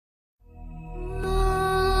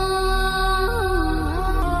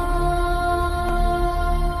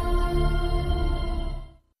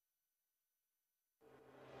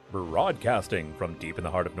Podcasting from deep in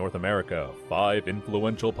the heart of North America, 5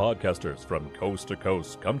 influential podcasters from coast to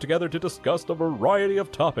coast come together to discuss a variety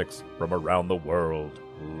of topics from around the world.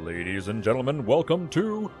 Ladies and gentlemen, welcome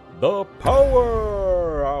to the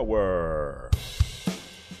Power Hour.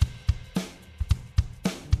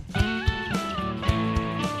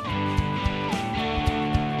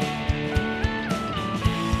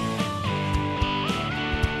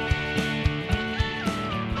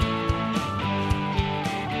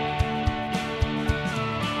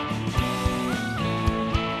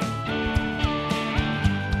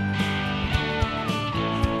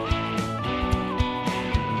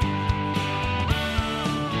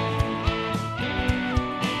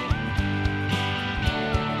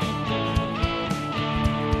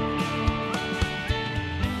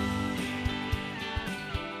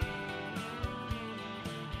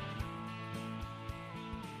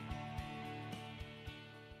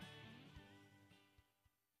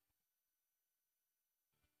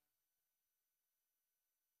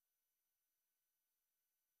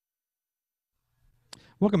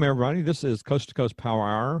 Welcome, everybody. This is Coast to Coast Power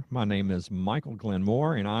Hour. My name is Michael Glenn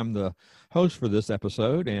Moore, and I'm the host for this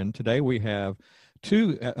episode. And today we have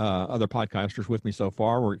two other podcasters with me so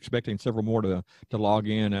far. We're expecting several more to log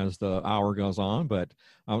in as the hour goes on, but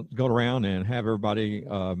I'll go around and have everybody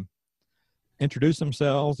introduce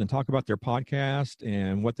themselves and talk about their podcast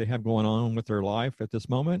and what they have going on with their life at this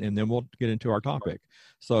moment, and then we'll get into our topic.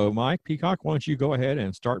 So, Mike Peacock, why don't you go ahead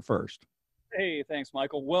and start first? Hey, thanks,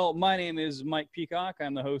 Michael. Well, my name is Mike Peacock.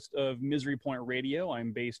 I'm the host of Misery Point Radio.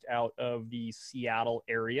 I'm based out of the Seattle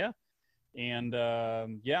area. And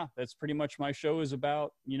yeah, that's pretty much my show is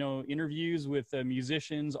about, interviews with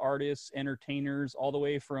musicians, artists, entertainers, all the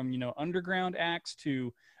way from, underground acts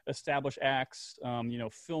to established acts,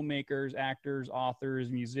 filmmakers, actors,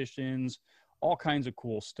 authors, musicians, all kinds of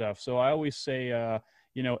cool stuff. So I always say,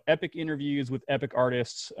 epic interviews with epic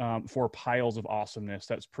artists for piles of awesomeness.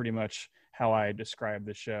 That's pretty much how I describe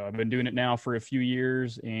the show. I've been doing it now for a few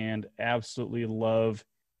years and absolutely love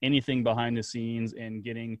anything behind the scenes and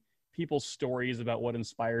getting people's stories about what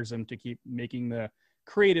inspires them to keep making the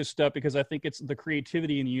creative stuff, because I think it's the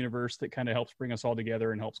creativity in the universe that kind of helps bring us all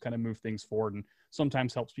together and helps kind of move things forward, and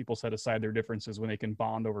sometimes helps people set aside their differences when they can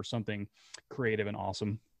bond over something creative and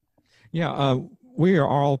awesome. Yeah, we are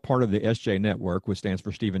all part of the SJ Network, which stands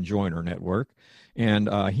for Stephen Joyner Network. And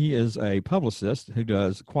he is a publicist who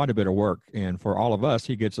does quite a bit of work. And for all of us,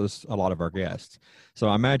 he gets us a lot of our guests. So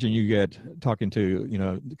I imagine you get talking to,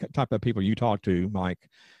 the type of people you talk to, Mike,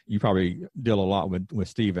 you probably deal a lot with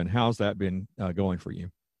Stephen. How's that been going for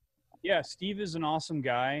you? Yeah, Steve is an awesome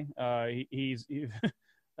guy. He's that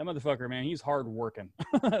motherfucker, man, he's hard working.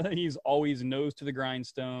 He's always nose to the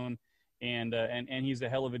grindstone. And he's a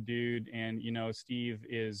hell of a dude. And, Steve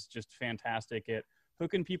is just fantastic at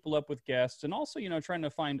hooking people up with guests and also, trying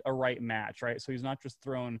to find a right match, right? So he's not just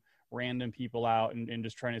throwing random people out and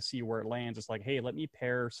just trying to see where it lands. It's like, hey, let me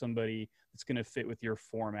pair somebody that's going to fit with your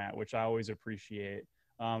format, which I always appreciate.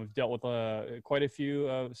 I've dealt with quite a few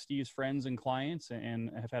of Steve's friends and clients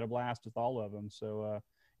and have had a blast with all of them. So,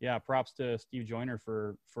 yeah, props to Steve Joyner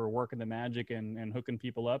for working the magic and hooking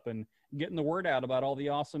people up and getting the word out about all the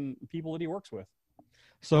awesome people that he works with.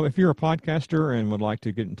 So if you're a podcaster and would like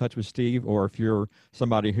to get in touch with Steve, or if you're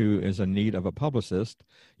somebody who is in need of a publicist,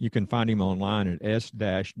 you can find him online at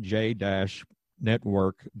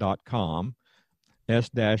s-j-network.com,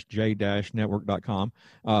 s-j-network.com,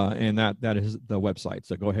 and that is the website.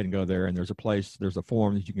 So go ahead and go there, and there's a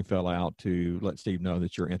form that you can fill out to let Steve know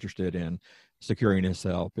that you're interested in securing his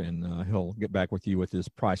help, and he'll get back with you with his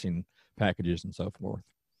pricing packages and so forth.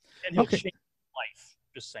 And he'll change life,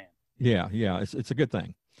 just saying. Yeah, it's a good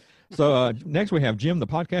thing. So next we have Jim, the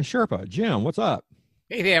podcast Sherpa. Jim, what's up?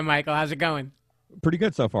 Hey there, Michael. How's it going? Pretty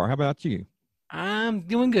good so far. How about you? I'm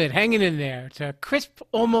doing good, hanging in there. It's a crisp,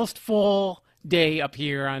 almost fall day up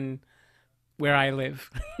here on where I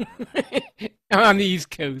live, on the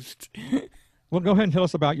East Coast. Well, go ahead and tell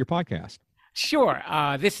us about your podcast. Sure.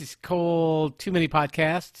 This is called Too Many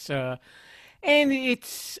Podcasts, and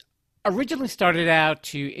it's originally started out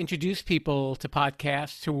to introduce people to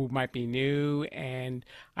podcasts who might be new, and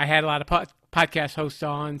I had a lot of podcast hosts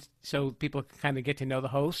on so people can kind of get to know the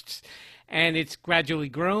hosts, and it's gradually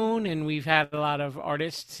grown, and we've had a lot of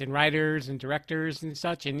artists and writers and directors and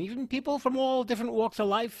such, and even people from all different walks of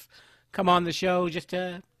life come on the show just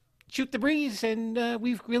to shoot the breeze, and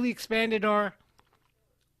we've really expanded our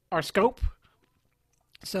scope.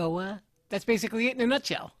 So that's basically it in a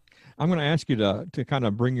nutshell. I'm going to ask you to kind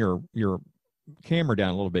of bring your camera down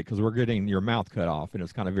a little bit because we're getting your mouth cut off and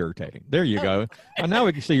it's kind of irritating. There you go. And now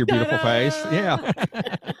we can see your beautiful face. Yeah.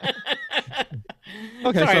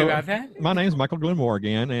 Okay, Sorry so about that. my name's Michael Glenmore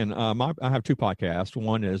again, and I have two podcasts.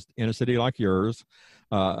 One is In a City Like Yours,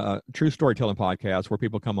 a true storytelling podcast where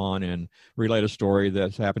people come on and relate a story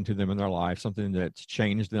that's happened to them in their life, something that's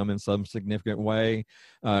changed them in some significant way,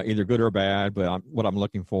 either good or bad. But what I'm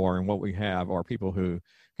looking for and what we have are people who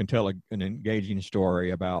can tell an engaging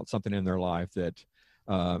story about something in their life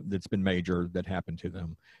that's been major that happened to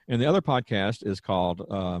them. And the other podcast is called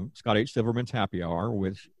Scott H. Silverman's Happy Hour,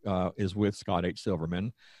 which is with Scott H.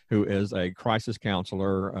 Silverman, who is a crisis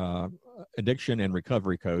counselor, addiction and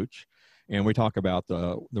recovery coach. And we talk about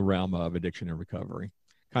the realm of addiction and recovery,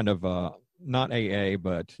 kind of not AA,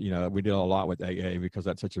 but we deal a lot with AA because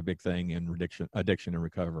that's such a big thing in addiction and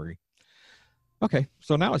recovery. Okay,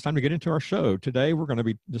 so now it's time to get into our show. Today we're going to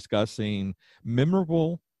be discussing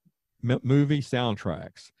memorable movie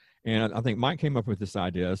soundtracks, and I think Mike came up with this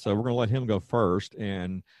idea, so we're going to let him go first,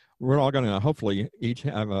 and we're all going to hopefully each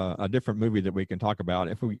have a different movie that we can talk about.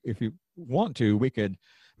 If you want to, we could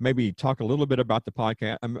maybe talk a little bit about the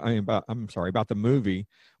podcast. About the movie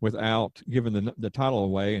without giving the title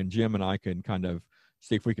away, and Jim and I can kind of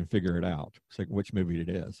see if we can figure it out, so which movie it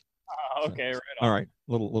is. Okay, so, right on. All right,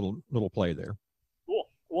 little play there. Cool.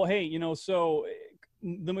 Well, hey, so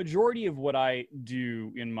the majority of what I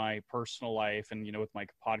do in my personal life and, with my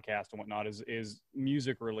podcast and whatnot is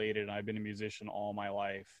music related. And I've been a musician all my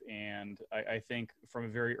life. And I think from a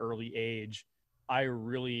very early age, I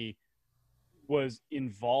really was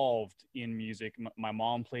involved in music. My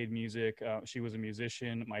mom played music. She was a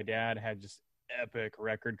musician. My dad had just epic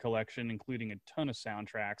record collection, including a ton of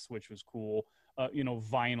soundtracks, which was cool.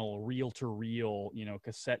 Vinyl, reel to reel,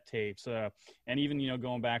 cassette tapes, and even,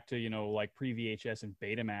 going back to, like pre-VHS and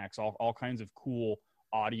Betamax, all kinds of cool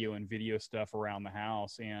audio and video stuff around the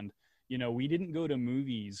house. And, we didn't go to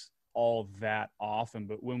movies all that often,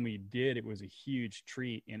 but when we did, it was a huge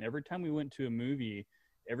treat. And every time we went to a movie,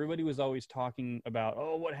 everybody was always talking about,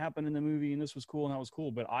 oh, what happened in the movie, and this was cool and that was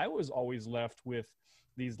cool. But I was always left with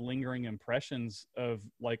these lingering impressions of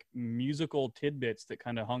like musical tidbits that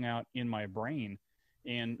kind of hung out in my brain.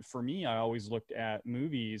 And for me, I always looked at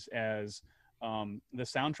movies as the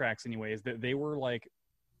soundtracks anyways, that they were like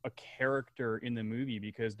a character in the movie,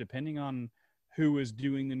 because depending on who was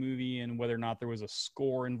doing the movie and whether or not there was a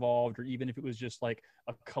score involved, or even if it was just like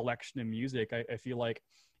a collection of music, I feel like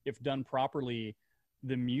if done properly,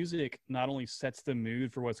 the music not only sets the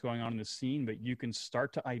mood for what's going on in the scene, but you can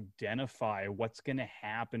start to identify what's going to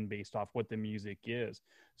happen based off what the music is.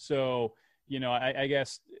 So, I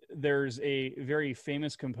guess there's a very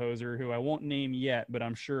famous composer who I won't name yet, but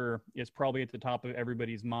I'm sure it's probably at the top of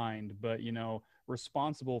everybody's mind, but,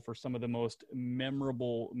 responsible for some of the most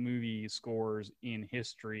memorable movie scores in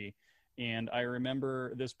history. And I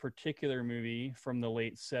remember this particular movie from the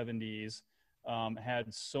late 70s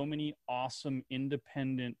had so many awesome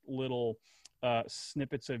independent little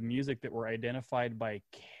snippets of music that were identified by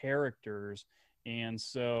characters. And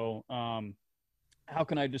so how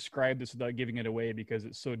can I describe this without giving it away, because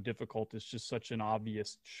it's so difficult? It's just such an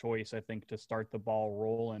obvious choice, I think, to start the ball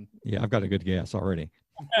rolling. Yeah, I've got a good guess already.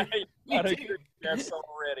 Got a good guess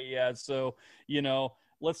already. Yeah. So,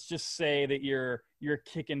 let's just say that you're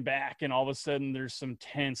kicking back, and all of a sudden there's some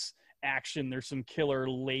tense action, there's some killer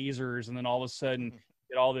lasers, and then all of a sudden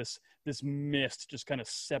get all this mist just kind of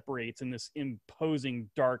separates, and this imposing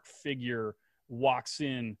dark figure walks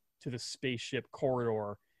in to the spaceship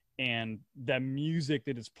corridor, and the music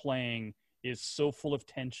that is playing is so full of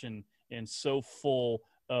tension and so full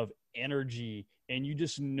of energy, and you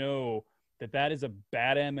just know that is a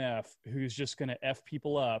bad MF who's just going to F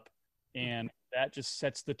people up, and that just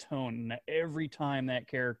sets the tone. And every time that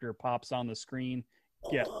character pops on the screen,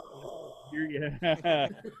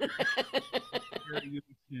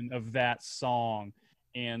 of that song.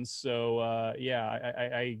 And so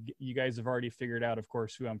you guys have already figured out, of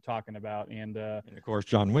course, who I'm talking about, and of course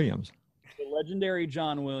John Williams, the legendary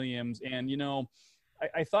John Williams. And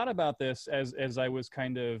I thought about this as I was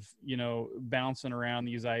kind of bouncing around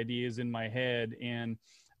these ideas in my head, and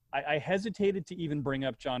I hesitated to even bring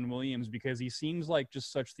up John Williams because he seems like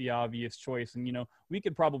just such the obvious choice. And, we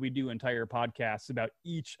could probably do entire podcasts about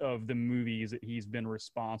each of the movies that he's been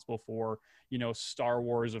responsible for, Star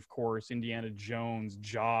Wars, of course, Indiana Jones,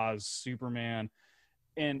 Jaws, Superman,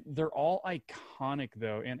 and they're all iconic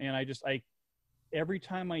though. And I every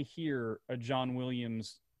time I hear a John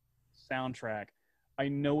Williams soundtrack, I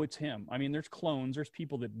know it's him. I mean, there's clones, there's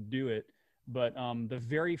people that do it, but the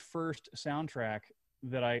very first soundtrack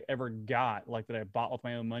that I ever got, like that I bought with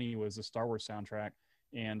my own money, was the Star Wars soundtrack.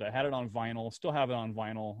 And I had it on vinyl, still have it on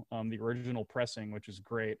vinyl, the original pressing, which is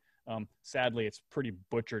great. Sadly, it's pretty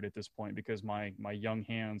butchered at this point because my young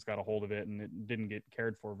hands got a hold of it and it didn't get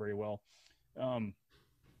cared for very well.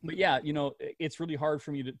 But yeah, it's really hard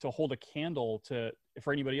for me to hold a candle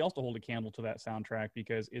for anybody else to hold a candle to that soundtrack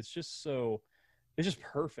because it's just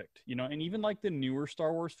perfect, and even like the newer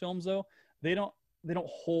Star Wars films though, they don't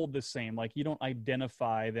hold the same, like you don't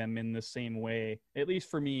identify them in the same way, at least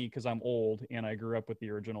for me, because I'm old and I grew up with the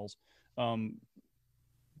originals.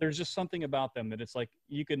 There's just something about them that it's like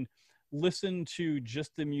you can listen to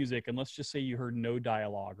just the music, and let's just say you heard no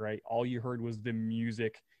dialogue, right? All you heard was the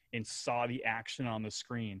music and saw the action on the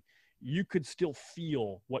screen. You could still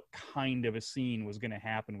feel what kind of a scene was going to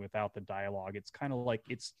happen without the dialogue. It's kind of like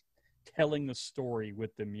it's telling the story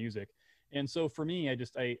with the music. And so for me,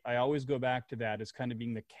 I always go back to that as kind of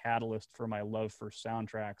being the catalyst for my love for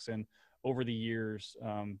soundtracks. And over the years,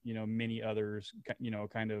 many others,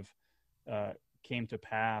 kind of came to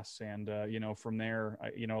pass. And, from there,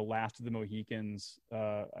 Last of the Mohicans,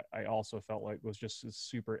 I also felt like was just a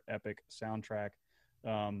super epic soundtrack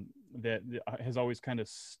that has always kind of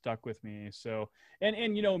stuck with me. So, and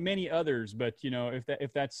many others, but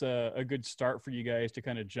if that's a good start for you guys to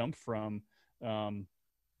kind of jump from,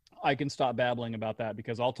 I can stop babbling about that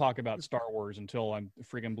because I'll talk about Star Wars until I'm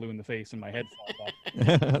freaking blue in the face and my head falls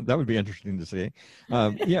off. That would be interesting to see.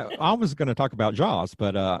 Yeah, I was going to talk about Jaws,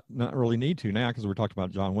 but not really need to now because we're talking about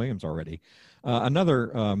John Williams already.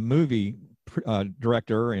 Another movie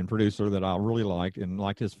director and producer that I really liked and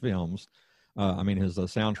liked his films. His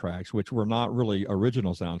soundtracks, which were not really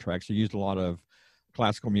original soundtracks. He used a lot of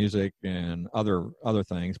classical music and other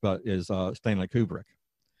things, but is Stanley Kubrick.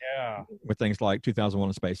 Yeah. With things like 2001: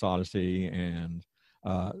 A Space Odyssey and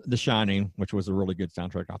The Shining, which was a really good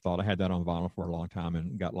soundtrack. I thought I had that on vinyl for a long time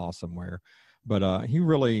and got lost somewhere. But he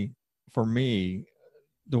really, for me,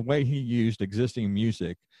 the way he used existing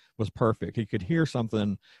music was perfect. He could hear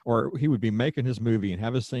something, or he would be making his movie and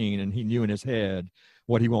have a scene, and he knew in his head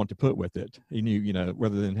what he wanted to put with it. He knew,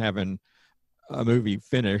 rather than having a movie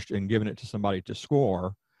finished and giving it to somebody to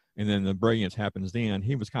score, and then the brilliance happens then,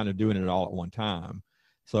 he was kind of doing it all at one time.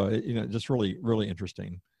 So, just really, really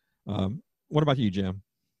interesting. What about you, Jim?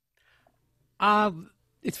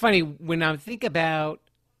 It's funny when I think about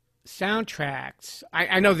soundtracks.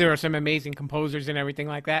 I know there are some amazing composers and everything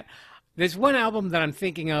like that. There's one album that I'm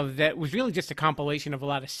thinking of that was really just a compilation of a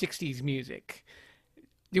lot of 60s music.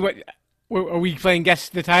 Are we playing Guess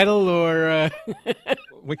the Title or?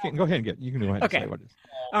 We can go ahead and you can go ahead and say what it is.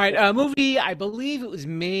 All right, movie, I believe it was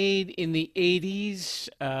made in the 80s.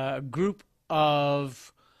 A group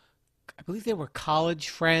of, I believe they were college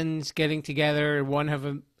friends getting together. One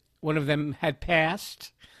of them had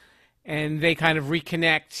passed, and they kind of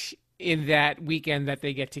reconnect in that weekend that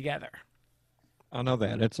they get together. I know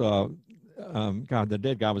that. It's the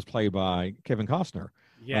dead guy was played by Kevin Costner.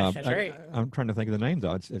 Yes, that's right. I'm trying to think of the name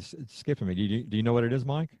though. It's skipping me. Do you know what it is,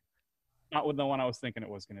 Mike? Not with the one I was thinking it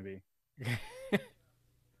was going to be.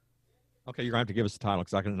 Okay, you're going to have to give us the title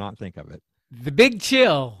because I cannot think of it. The Big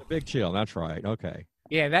Chill. The Big Chill. That's right. Okay.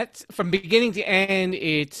 Yeah, that's from beginning to end.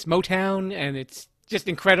 It's Motown, and it's just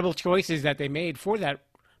incredible choices that they made for that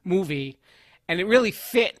movie, and it really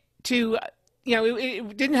fit to.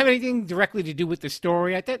 It didn't have anything directly to do with the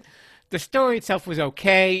story. I thought the story itself was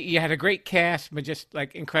okay. You had a great cast, but just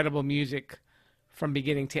like incredible music from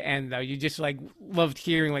beginning to end. Though you just like loved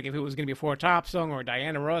hearing like if it was going to be a Four Top song or a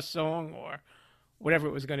Diana Ross song or whatever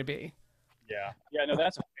it was going to be. Yeah. No,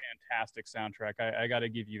 that's a fantastic soundtrack. I got to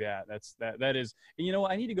give you that. That is. And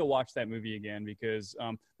I need to go watch that movie again because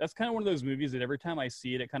that's kind of one of those movies that every time I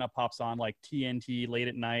see it, it kind of pops on like TNT late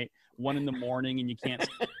at night, 1 a.m, and you can't.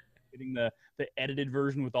 Getting the edited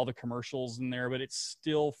version with all the commercials in there, but it's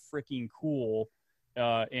still freaking cool.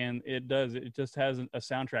 And it just has a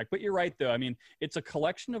soundtrack. But you're right, though. I mean, it's a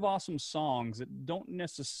collection of awesome songs that don't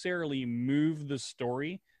necessarily move the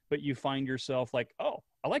story, but you find yourself like, oh,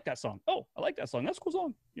 I like that song. Oh, I like that song. That's a cool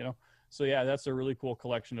song. So yeah, that's a really cool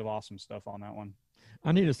collection of awesome stuff on that one.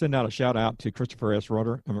 I need to send out a shout out to Christopher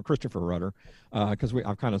Rudder, because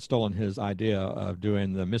I've kind of stolen his idea of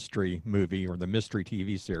doing the mystery movie or the mystery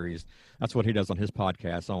TV series. That's what he does on his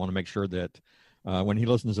podcast. So I want to make sure that when he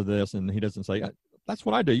listens to this and he doesn't say, that's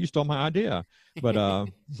what I do, you stole my idea. But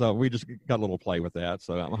so we just got a little play with that.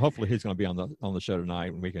 So hopefully he's going to be on the show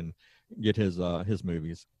tonight and we can get his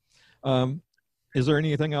movies. Is there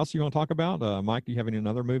anything else you want to talk about? Mike, do you have any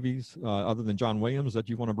other movies other than John Williams that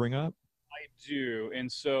you want to bring up? I do. And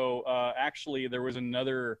so actually there was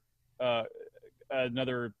another I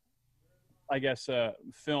guess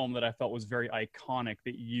film that I felt was very iconic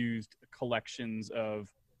that used collections of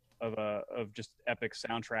just epic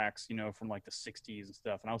soundtracks, from like the 60s and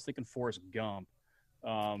stuff. And I was thinking Forrest Gump.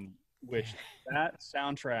 which that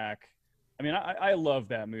soundtrack. I mean, I love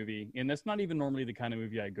that movie, and that's not even normally the kind of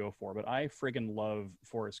movie I go for, but I friggin' love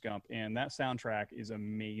Forrest Gump, and that soundtrack is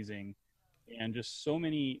amazing, and just so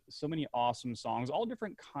many awesome songs, all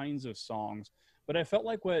different kinds of songs. But I felt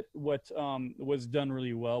like what was done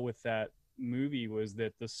really well with that movie was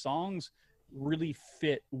that the songs really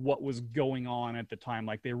fit what was going on at the time.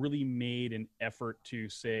 Like they really made an effort to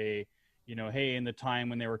say, you know, hey, in the time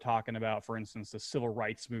when they were talking about, for instance, the civil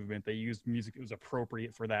rights movement, they used music that was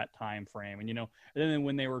appropriate for that time frame. And, you know, and then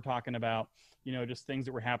when they were talking about, you know, just things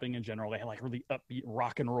that were happening in general, they had like really upbeat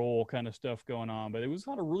rock and roll kind of stuff going on. But it was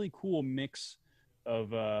not a really cool mix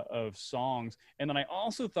of songs. And then I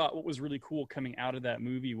also thought what was really cool coming out of that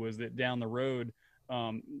movie was that down the road,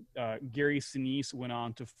 Gary Sinise went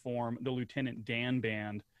on to form the Lieutenant Dan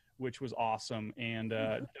Band, which was awesome, and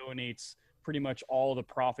donates pretty much all the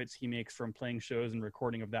profits he makes from playing shows and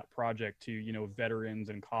recording of that project to, you know, veterans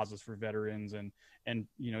and causes for veterans and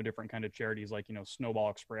you know, different kind of charities like, you know, Snowball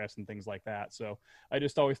Express and things like that. So I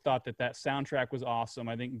just always thought that that soundtrack was awesome.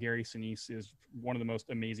 I think Gary Sinise is one of the most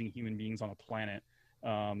amazing human beings on the planet.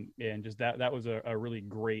 And just that was a really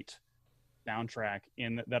great soundtrack.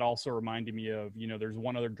 And that also reminded me of, you know, there's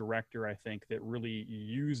one other director I think that really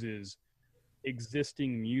uses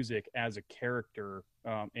existing music as a character,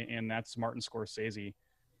 and that's Martin Scorsese.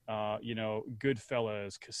 You know,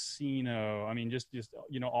 Goodfellas, Casino. I mean, just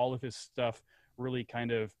you know, all of his stuff really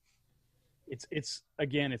kind of it's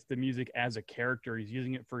again, it's the music as a character. He's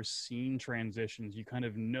using it for scene transitions. You kind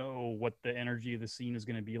of know what the energy of the scene is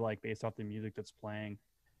going to be like based off the music that's playing.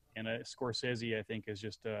 And Scorsese, I think, is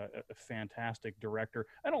just a fantastic director.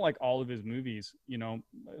 I don't like all of his movies. You know,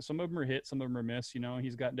 some of them are hits, some of them are miss. You know,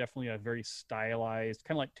 he's got definitely a very stylized,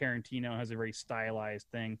 kind of like Tarantino has a very stylized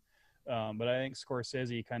thing. But I think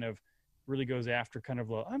Scorsese kind of really goes after kind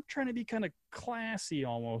of, I'm trying to be kind of classy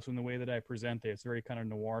almost in the way that I present it. It's very kind of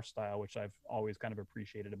noir style, which I've always kind of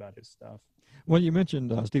appreciated about his stuff. Well, you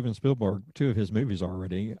mentioned Steven Spielberg, two of his movies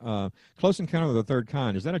already. Close Encounter of the Third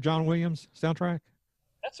Kind. Is that a John Williams soundtrack?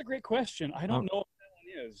 That's a great question. I don't know if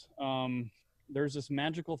that one is. There's this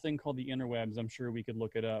magical thing called the interwebs. I'm sure we could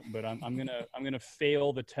look it up, but I'm gonna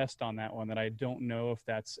fail the test on that one. That I don't know if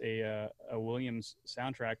that's a Williams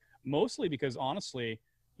soundtrack. Mostly because honestly,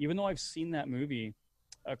 even though I've seen that movie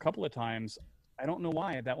a couple of times, I don't know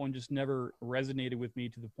why that one just never resonated with me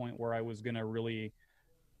to the point where I was gonna really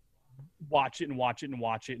watch it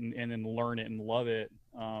and then learn it and love it.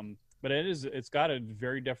 But it's got a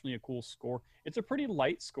very definitely a cool score. It's a pretty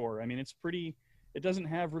light score. I mean, it doesn't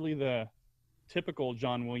have really the typical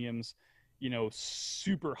John Williams, you know,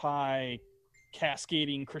 super high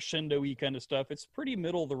cascading crescendo-y kind of stuff. It's pretty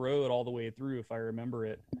middle of the road all the way through, if I remember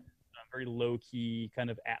it. Very low key, kind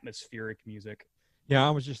of atmospheric music. Yeah, I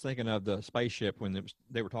was just thinking of the spaceship when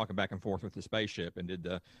they were talking back and forth with the spaceship and did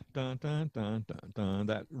the dun dun dun dun dun,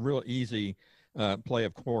 that real easy play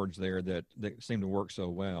of chords there that seemed to work so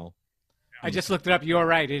well. I just looked it up. You're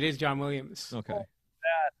right. It is John Williams. Okay.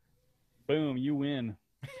 Boom, you win.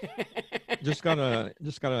 just got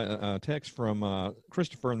a text from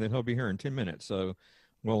Christopher, and then he'll be here in 10 minutes. So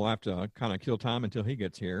we'll have to kind of kill time until he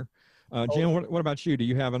gets here. Jim, what about you? Do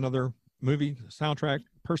you have another movie soundtrack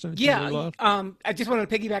person that you really love? I just wanted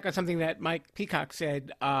to piggyback on something that Mike Peacock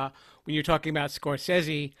said when you're talking about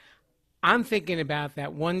Scorsese. I'm thinking about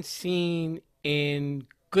that one scene in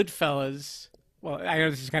Goodfellas. Well, I know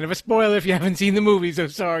this is kind of a spoiler if you haven't seen the movie, so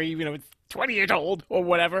sorry, you know, it's 20 years old or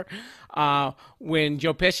whatever, when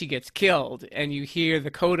Joe Pesci gets killed and you hear the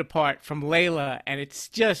coda part from Layla, and it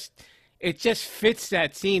just fits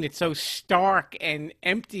that scene. It's so stark and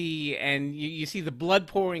empty, and you see the blood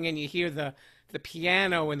pouring and you hear the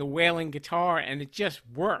piano and the wailing guitar, and it just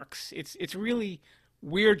works. It's really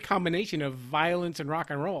weird combination of violence and rock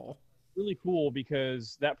and roll. Really cool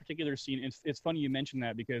because that particular scene, it's funny you mentioned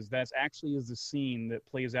that because that's actually is the scene that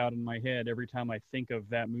plays out in my head every time I think of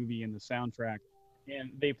that movie and the soundtrack.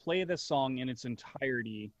 And they play this song in its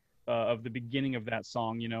entirety of the beginning of that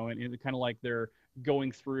song, you know, and it's kind of like they're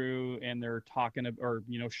going through and they're talking or,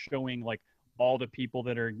 you know, showing like all the people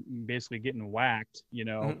that are basically getting whacked, you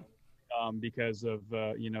know, because of,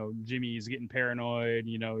 you know, Jimmy's getting paranoid,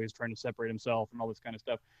 you know, he's trying to separate himself and all this kind of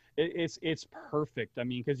stuff. It's perfect. I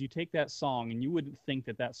mean, because you take that song and you wouldn't think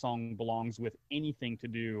that song belongs with anything to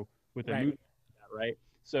do with a movie like that, right?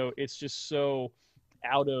 So it's just so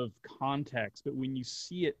out of context. But when you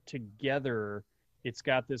see it together, it's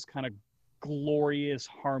got this kind of glorious,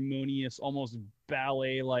 harmonious, almost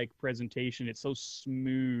ballet-like presentation. It's so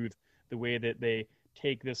smooth the way that they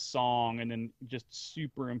take this song and then just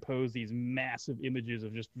superimpose these massive images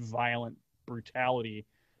of just violent brutality.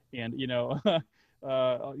 And, you know,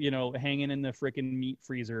 hanging in the freaking meat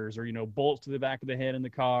freezers, or bolts to the back of the head in the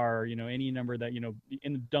car, any number that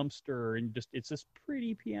in the dumpster, and it's just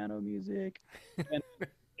pretty piano music and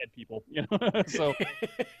dead people, so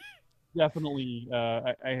definitely,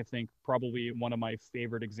 I think probably one of my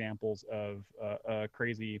favorite examples of a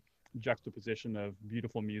crazy juxtaposition of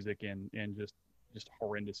beautiful music and just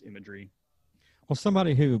horrendous imagery. Well,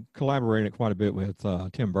 somebody who collaborated quite a bit with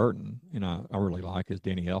Tim Burton, I really like, is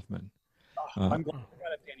Danny Elfman. I'm glad you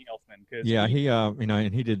brought up Danny Elfman, because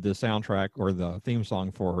and he did the soundtrack or the theme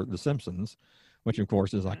song for The Simpsons, which of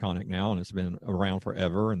course is iconic now, and it's been around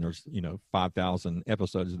forever. And there's 5,000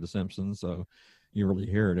 episodes of The Simpsons, so you really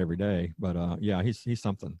hear it every day. But he's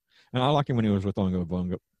something. And I like him when he was with Oingo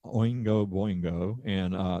Boingo,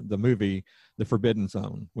 and the movie The Forbidden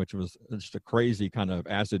Zone, which was just a crazy kind of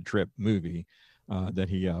acid trip movie that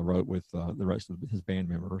he wrote with the rest of his band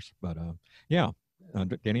members. But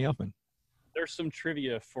Danny Elfman. There's some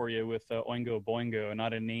trivia for you with Oingo Boingo,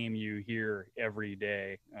 not a name you hear every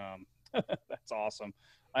day. That's awesome.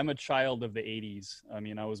 I'm a child of the 80s. I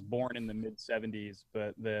mean, I was born in the mid 70s,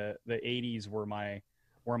 but the 80s were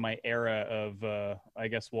my era of, I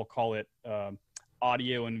guess we'll call it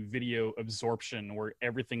audio and video absorption, where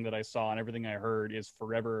everything that I saw and everything I heard is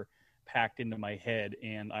forever packed into my head.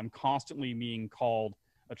 And I'm constantly being called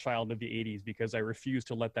a child of the 80s because I refuse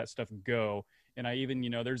to let that stuff go. And I even,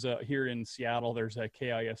 there's here in Seattle, there's a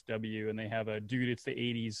KISW, and they have a Dude, It's the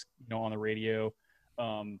 80s, on the radio.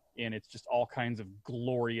 And it's just all kinds of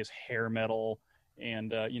glorious hair metal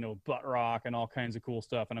and, butt rock and all kinds of cool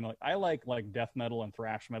stuff. And I'm like, I like death metal and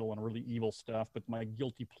thrash metal and really evil stuff, but my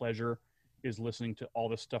guilty pleasure is listening to all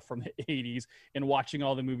this stuff from the 80s and watching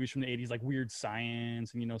all the movies from the 80s, like Weird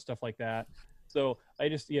Science and, stuff like that. So I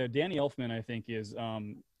just, Danny Elfman, I think is,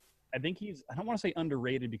 I think he's, I don't want to say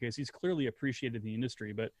underrated because he's clearly appreciated in the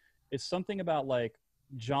industry, but it's something about like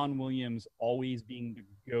John Williams always being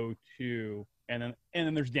the go-to. And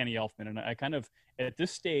then there's Danny Elfman. And I kind of, at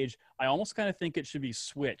this stage, I almost kind of think it should be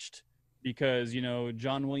switched because,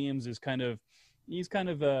 John Williams is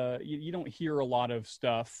you don't hear a lot of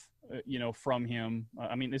stuff, from him.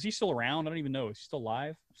 I mean, is he still around? I don't even know. Is he still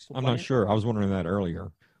alive? I'm not sure. I was wondering that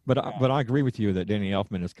earlier. But I agree with you that Danny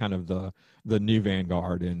Elfman is kind of the new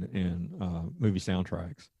vanguard in movie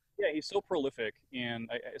soundtracks. Yeah, he's so prolific, and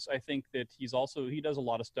I think that he does a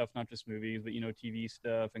lot of stuff, not just movies, but TV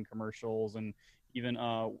stuff and commercials, and even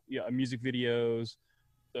music videos.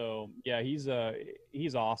 So yeah,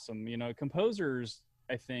 he's awesome. Composers,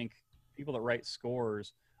 I think people that write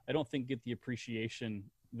scores, I don't think get the appreciation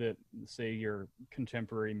that say your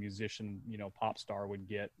contemporary musician, pop star would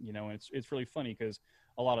get. And it's really funny because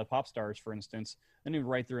a lot of pop stars, for instance, they don't even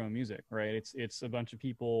write their own music, right? It's a bunch of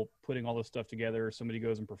people putting all this stuff together. Somebody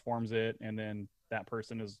goes and performs it, and then that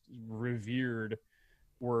person is revered.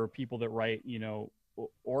 Where people that write,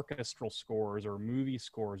 orchestral scores or movie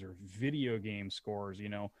scores or video game scores,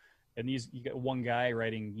 and you got one guy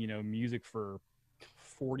writing, music for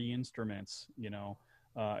 40 instruments,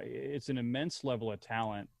 it's an immense level of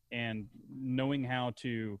talent, and knowing how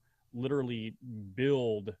to literally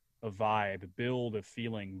build a vibe, build a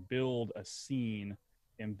feeling, build a scene,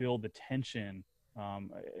 and build the tension. I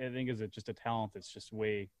think is just a talent that's just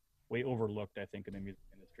way overlooked, I think, in the music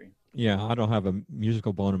industry. Yeah, I don't have a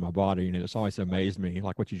musical bone in my body, and it's always amazed me,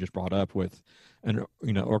 like what you just brought up with an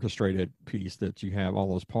orchestrated piece, that you have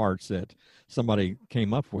all those parts that somebody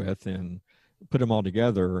came up with and put them all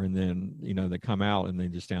together, and then they come out and they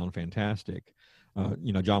just sound fantastic.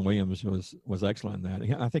 John Williams was excellent in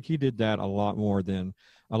that. I think he did that a lot more than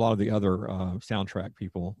a lot of the other soundtrack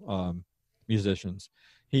people, musicians.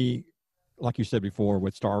 He, like you said before,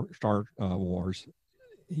 with Star Wars,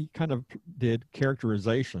 he kind of did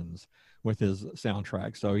characterizations with his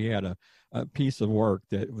soundtrack. So he had a piece of work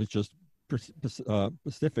that was just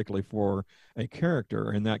specifically for a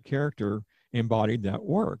character, and that character embodied that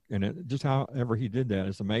work. And just however he did that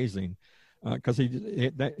is amazing, because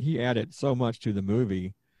he added so much to the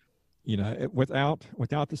movie. Without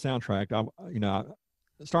the soundtrack,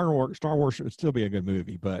 Star Wars would still be a good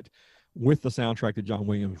movie, but with the soundtrack that John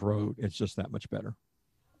Williams wrote, it's just that much better.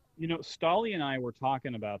 Stolly and I were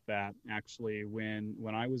talking about that actually when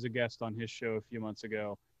I was a guest on his show a few months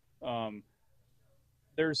ago.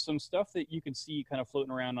 There's some stuff that you can see kind of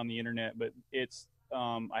floating around on the internet, but it's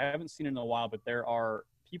I haven't seen it in a while, but there are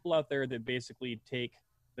people out there that basically take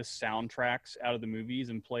the soundtracks out of the movies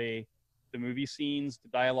and play the movie scenes, the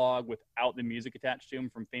dialogue without the music attached to them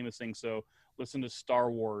from famous things. So listen to Star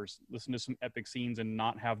Wars, listen to some epic scenes and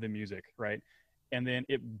not have the music, right? And then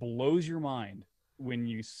it blows your mind when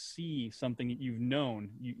you see something that you've known.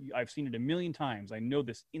 I've seen it a million times. I know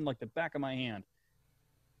this in like the back of my hand.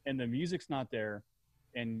 and the music's not there,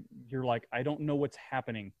 and you're like, I don't know what's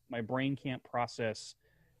happening. My brain can't process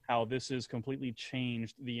how this has completely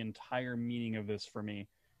changed the entire meaning of this for me.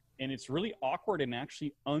 And it's really awkward and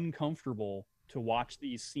actually uncomfortable to watch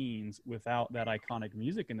these scenes without that iconic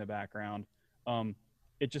music in the background.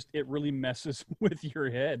 It really messes with your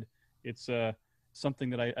head. It's something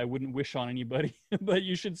that I wouldn't wish on anybody, but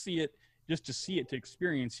you should see it just to see it, to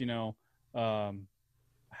experience,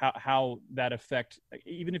 how that effect,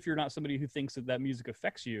 even if you're not somebody who thinks that music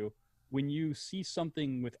affects you, when you see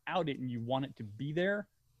something without it and you want it to be there,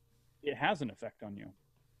 it has an effect on you.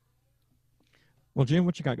 Well, Jim,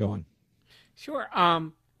 what you got going? Sure. I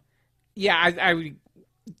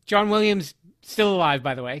John Williams still alive,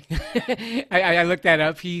 by the way. I looked that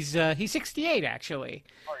up. He's 68 actually.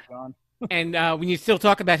 Sorry, John. And when you still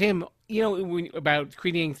talk about him, about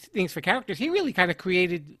creating things for characters, he really kind of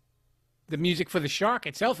created the music for the shark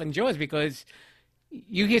itself in Jaws, because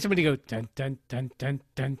you hear somebody go dun dun dun dun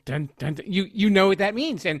dun dun dun. You know what that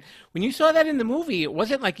means. And when you saw that in the movie, it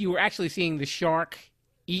wasn't like you were actually seeing the shark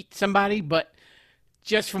eat somebody, but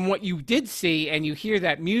just from what you did see and you hear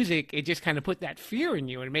that music, it just kind of put that fear in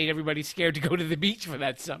you and made everybody scared to go to the beach for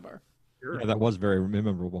that summer. Sure. Yeah, that was very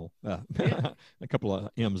memorable. A couple of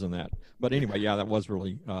M's in that. But anyway, yeah, that was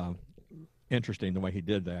really interesting the way he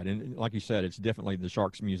did that. And like you said, it's definitely the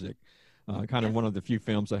Sharks music. Kind of one of the few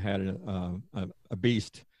films that had a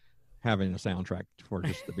beast having a soundtrack for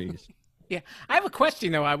just the beast. Yeah, I have a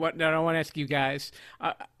question though. I want to ask you guys,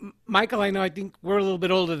 Michael. I think we're a little bit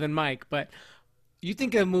older than Mike, but you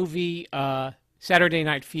think of the movie Saturday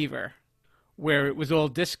Night Fever, where it was all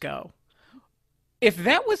disco. If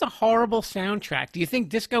that was a horrible soundtrack, do you think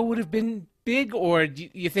disco would have been big, or do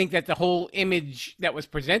you think that the whole image that was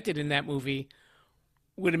presented in that movie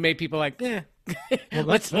would have made people like, well,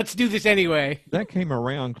 let's do this anyway? That came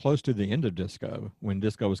around close to the end of disco, when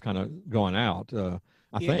disco was kind of going out.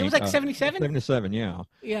 I think it was like 77. 77, yeah.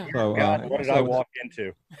 Yeah. So, God, what did I walk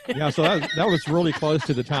into? Yeah, so that was really close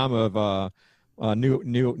to the time of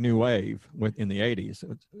new wave in the 80s.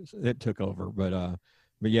 It took over, but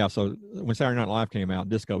yeah. So when Saturday Night Live came out,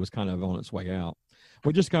 disco was kind of on its way out.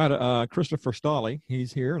 We just got Christopher Stolle.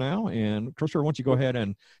 He's here now, and Christopher, why don't you go ahead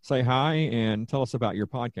and say hi and tell us about your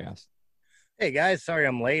podcast? Hey guys, sorry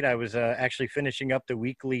I'm late. I was actually finishing up the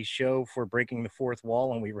weekly show for Breaking the Fourth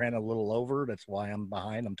Wall, and we ran a little over. That's why I'm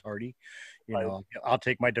behind. I'm tardy. I'll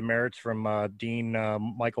take my demerits from Dean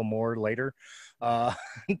Michael Moore later.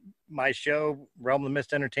 My show, Realm of the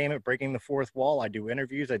Mist Entertainment, Breaking the Fourth Wall. I do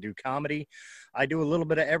interviews. I do comedy. I do a little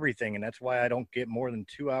bit of everything, and that's why I don't get more than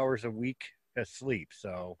 2 hours a week of sleep.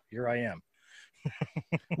 So here I am.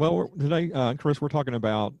 Well, today, Chris, we're talking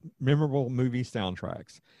about memorable movie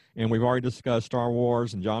soundtracks, and we've already discussed Star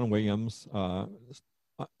Wars and John Williams,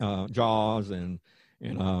 Jaws, and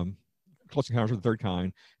Close Encounters of the Third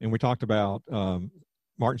Kind, and we talked about Martin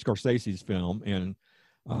Scorsese's film and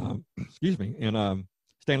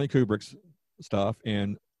Stanley Kubrick's stuff,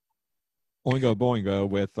 and Oingo Boingo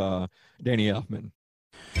with Danny Elfman.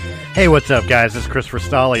 Hey, what's up, guys? This is Christopher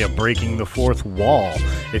Stolle of Breaking the Fourth Wall.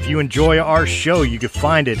 If you enjoy our show, you can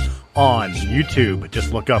find it on YouTube.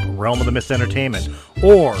 Just look up Realm of the Mist Entertainment,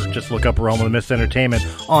 or just look up Realm of the Mist Entertainment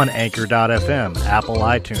on Anchor.fm, Apple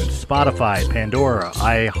iTunes, Spotify, Pandora,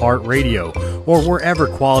 iHeartRadio, or wherever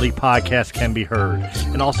quality podcasts can be heard.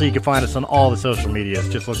 And also you can find us on all the social medias.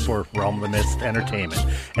 Just look for Realm of the Mist Entertainment.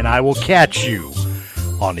 And I will catch you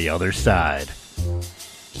on the other side.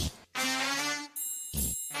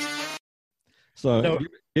 So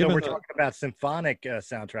we're talking about symphonic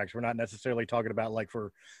soundtracks. We're not necessarily talking about, like,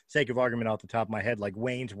 for sake of argument off the top of my head, like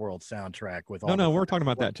Wayne's World soundtrack with all. No, we're talking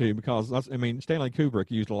about that too, because Stanley Kubrick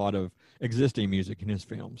used a lot of existing music in his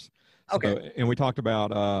films. Okay. So, and we talked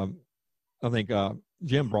about, I think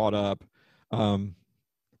Jim brought up,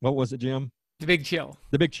 what was it, Jim? The Big Chill.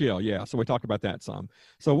 The Big Chill, yeah. So we talked about that some.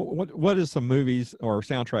 So what is some movies or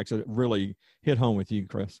soundtracks that really hit home with you,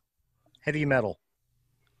 Chris? Heavy metal.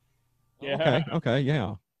 Yeah. Okay,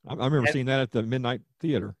 yeah. I remember seeing that at the Midnight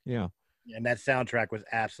Theater. Yeah. And that soundtrack was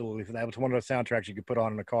that was one of those soundtracks you could put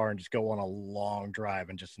on in a car and just go on a long drive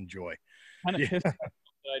and just enjoy. Kind of pissed that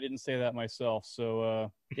I didn't say that myself.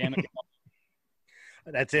 So, damn it.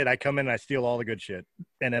 That's it. I come in and I steal all the good shit,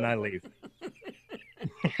 and then I leave.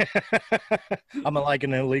 I'm like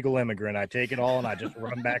an illegal immigrant. I take it all and I just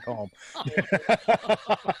run back home.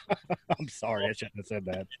 I'm sorry, I shouldn't have said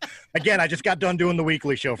that. Again, I just got done doing the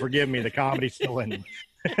weekly show. Forgive me, the comedy's still in me.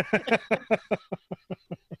 You're the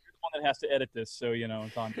one that has to edit this, so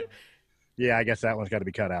it's on. Yeah, I guess that one's got to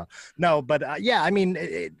be cut out. No, but yeah, I mean,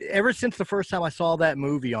 ever since the first time I saw that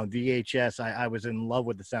movie on VHS, I was in love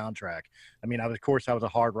with the soundtrack. I mean, of course, I was a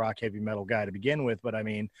hard rock, heavy metal guy to begin with, but I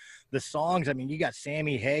mean, the songs. I mean, you got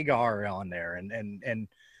Sammy Hagar on there, and I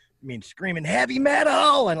mean, screaming heavy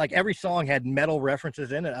metal, and like every song had metal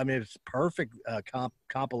references in it. I mean, it's perfect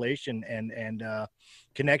compilation and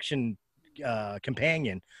connection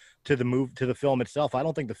companion to the film itself. I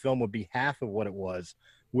don't think the film would be half of what it was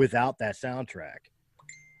without that soundtrack.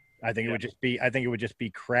 I think it would just be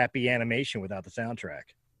crappy animation without the soundtrack.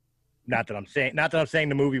 Not that I'm saying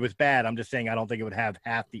the movie was bad. I'm just saying I don't think it would have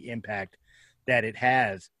half the impact that it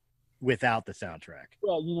has without the soundtrack.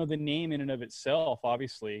 Well, the name in and of itself,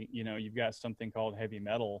 obviously, you've got something called heavy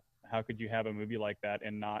metal. How could you have a movie like that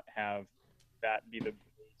and not have that be the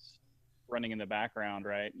bass running in the background,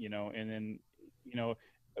 right? And then,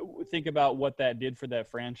 think about what that did for that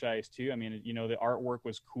franchise too. I mean, the artwork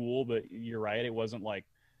was cool, but you're right, it wasn't like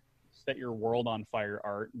set your world on fire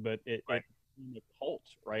art, but it became a cult,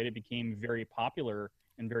 right? It became very popular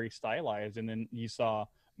and very stylized, and then you saw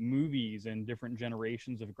movies and different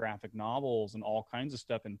generations of graphic novels and all kinds of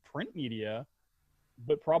stuff in print media.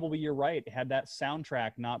 But probably you're right, had that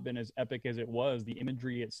soundtrack not been as epic as it was, the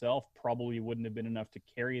imagery itself probably wouldn't have been enough to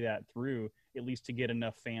carry that through, at least to get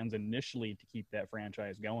enough fans initially to keep that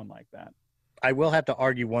franchise going like that. I will have to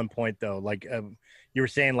argue one point though. Like you were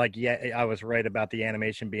saying, like, yeah, I was right about the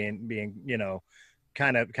animation being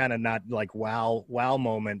kind of not like wow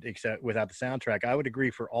moment except without the soundtrack. I would agree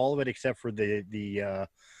for all of it except for the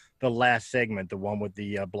last segment, the one with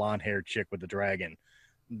the blonde haired chick with the dragon.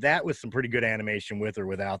 That was some pretty good animation with or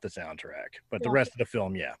without the soundtrack, but the rest of the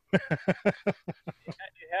film, yeah.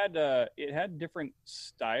 it had different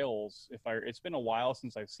styles. It's been a while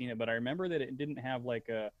since I've seen it, but I remember that it didn't have like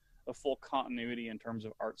a full continuity in terms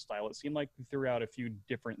of art style. It seemed like they threw out a few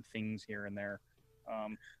different things here and there.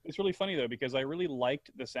 It's really funny though, because I really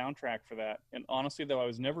liked the soundtrack for that. And honestly though, I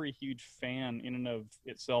was never a huge fan in and of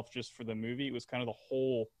itself just for the movie. It was kind of the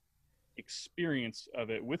whole experience of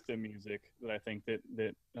it with the music that I think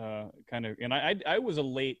that kind of, and I was a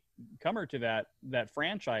late comer to that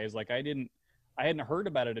franchise. Like I hadn't heard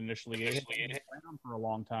about it initially. It had been around for a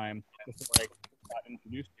long time before I got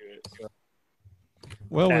introduced to it. So.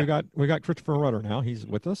 Well, we got Christopher Rudder now. He's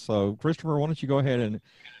with us. So Christopher, why don't you go ahead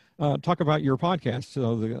and talk about your podcast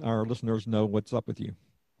so our listeners know what's up with you.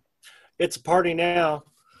 It's a party now.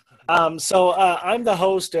 So I'm the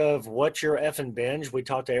host of What's Your Effin' Binge. We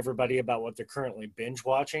talk to everybody about what they're currently binge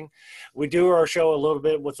watching. We do our show a little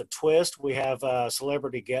bit with a twist. We have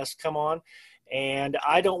celebrity guests come on, and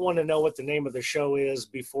I don't want to know what the name of the show is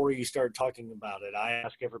before you start talking about it. I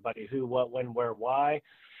ask everybody who, what, when, where, why,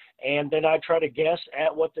 and then I try to guess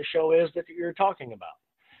at what the show is that you're talking about.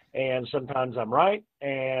 And sometimes I'm right,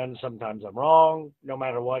 and sometimes I'm wrong. No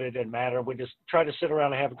matter what, it doesn't matter. We just try to sit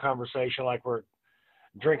around and have a conversation like we're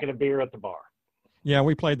drinking a beer at the bar. Yeah,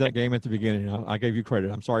 we played that game at the beginning. I gave you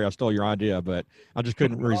credit. I'm sorry I stole your idea, but I just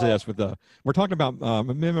couldn't resist with we're talking about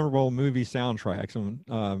memorable movie soundtracks,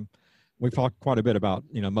 and we've talked quite a bit about,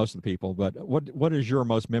 most of the people, but what is your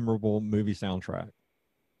most memorable movie soundtrack?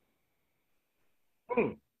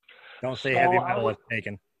 Don't say heavy metal is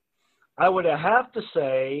taken. I would have to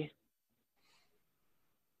say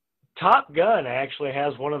Top Gun actually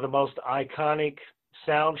has one of the most iconic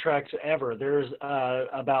soundtracks ever. There's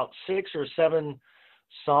about 6 or 7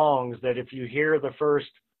 songs that if you hear the first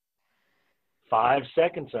 5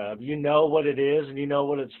 seconds of, you know what it is and you know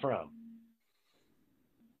what it's from.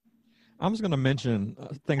 I was going to mention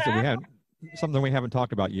things that something we haven't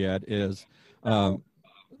talked about yet is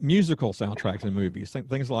musical soundtracks in movies.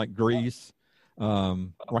 Things like Grease,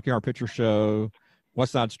 Rocky Horror Picture Show,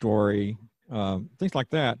 West Side Story, things like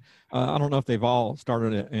that. I don't know if they've all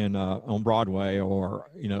started in on Broadway or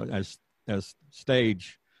as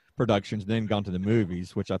stage productions, then gone to the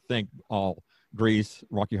movies, which I think all Grease,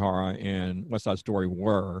 Rocky Horror, and West Side Story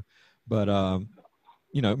were. But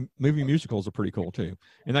movie musicals are pretty cool too,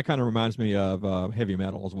 and that kind of reminds me of heavy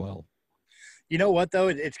metal as well. You know what though?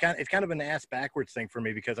 It's kind of an ass backwards thing for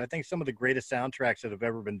me, because I think some of the greatest soundtracks that have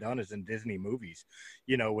ever been done is in Disney movies.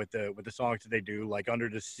 With the songs that they do, like Under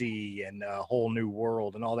the Sea and A Whole New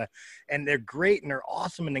World and all that, and they're great and they're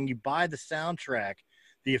awesome. And then you buy the soundtrack,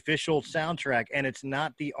 the official soundtrack, and it's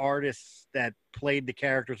not the artists that played the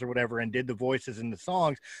characters or whatever and did the voices in the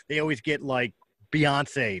songs. They always get like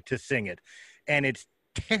Beyonce to sing it, and it's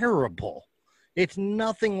terrible. It's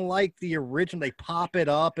nothing like the original. They pop it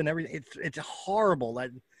up and everything. It's horrible.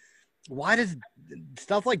 Why does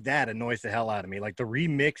stuff like that annoys the hell out of me? Like the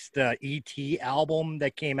remixed E.T. album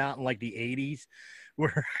that came out in like the 80s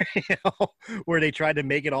where where they tried to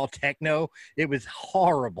make it all techno. It was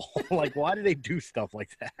horrible. Like, why do they do stuff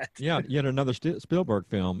like that? Yeah, yet another Spielberg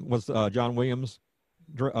film. Was John Williams.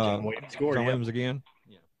 John Williams score, John yeah. Williams again.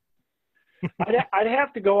 I'd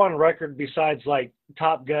have to go on record besides like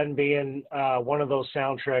Top Gun being one of those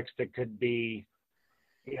soundtracks that could be,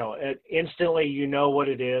 instantly you know what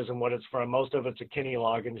it is and what it's from. Most of it's a Kenny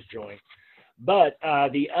Loggins joint. But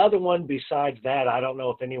the other one besides that, I don't know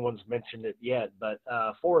if anyone's mentioned it yet, but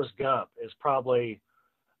Forrest Gump is probably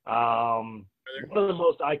one of the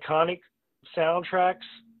most iconic soundtracks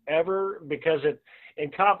ever because it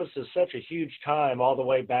encompasses such a huge time all the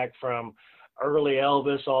way back from early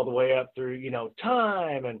Elvis all the way up through,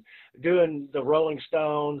 Time and doing the Rolling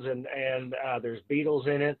Stones and there's Beatles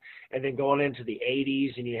in it, and then going into the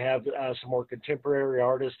 80s and you have some more contemporary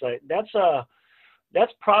artists.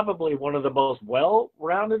 That's probably one of the most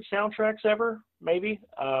well-rounded soundtracks ever, maybe.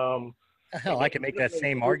 Hell, I can make that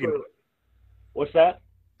same argument. What's that?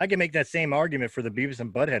 I can make that same argument for the Beavis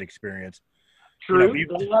and Butthead experience. True.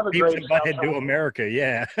 Beavis and Butthead Do America,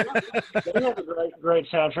 yeah. They have a great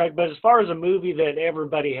soundtrack, but as far as a movie that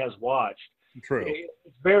everybody has watched, true. It's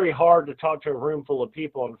very hard to talk to a room full of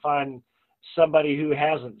people and find somebody who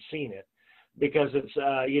hasn't seen it because it's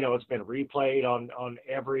it's been replayed on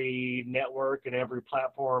every network and every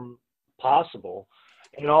platform possible,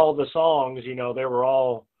 and all the songs, they were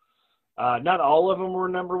all not all of them were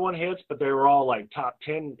number one hits, but they were all like top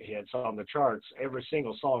 10 hits on the charts, every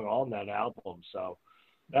single song on that album. So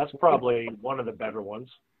that's probably one of the better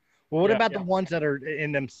ones. Well, what about the ones that are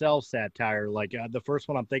in themselves satire? Like the first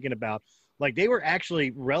one I'm thinking about, like they were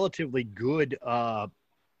actually relatively good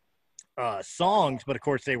songs, but of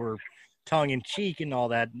course they were tongue in cheek and all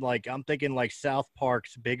that. Like I'm thinking like South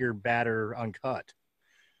Park's Bigger, Badder, Uncut.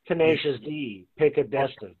 Tenacious D, Pick a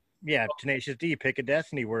Destiny. Yeah, Tenacious D, Pick a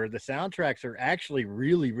Destiny, where the soundtracks are actually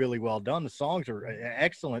really, really well done. The songs are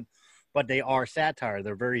excellent, but they are satire.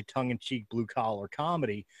 They're very tongue-in-cheek, blue-collar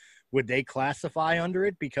comedy. Would they classify under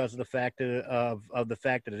it because of the fact of the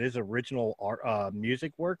fact that it is original art,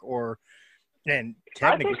 music work, or and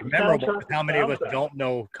technically memorable? How many of us don't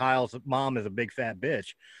know Kyle's mom is a big fat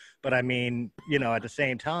bitch? But I mean, at the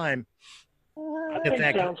same time, the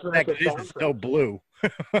fact that it is so blue.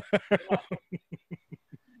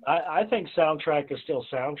 I think soundtrack is still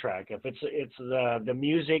soundtrack. If it's the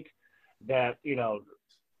music that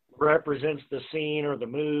represents the scene or the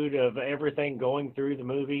mood of everything going through the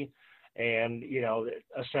movie, and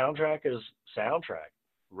a soundtrack is soundtrack.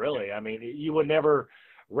 Really, I mean, you would never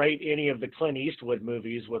rate any of the Clint Eastwood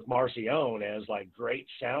movies with Marcion as like great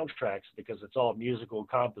soundtracks because it's all musical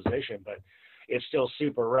composition, but it's still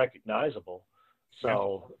super recognizable.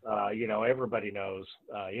 So everybody knows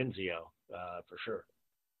Enzio for sure.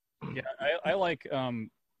 Yeah, I like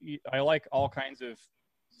all kinds of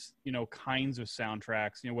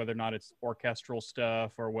soundtracks, whether or not it's orchestral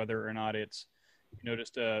stuff or whether or not it's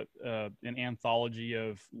just an anthology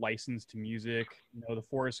of licensed music. The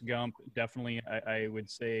Forrest Gump definitely I would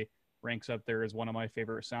say ranks up there as one of my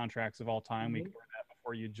favorite soundtracks of all time. Mm-hmm. We covered that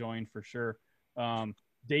before you joined for sure.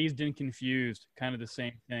 Dazed and Confused, kind of the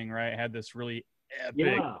same thing, right? It had this really epic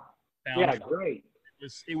soundtrack. Yeah, great.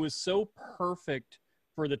 It was so perfect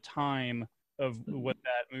for the time of what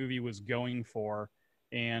that movie was going for.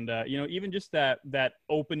 And, even just that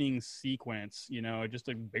opening sequence, just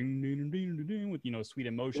like with, sweet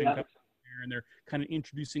emotion coming here, and they're kind of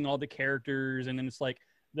introducing all the characters. And then it's like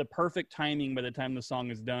the perfect timing by the time the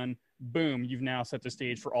song is done. Boom, you've now set the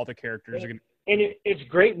stage for all the characters. And it's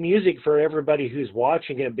great music for everybody who's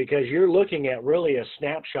watching it because you're looking at really a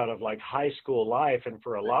snapshot of like high school life. And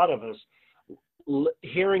for a lot of us,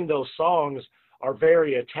 hearing those songs are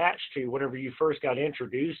very attached to whenever you first got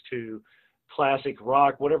introduced to classic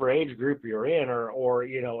rock, whatever age group you're in, or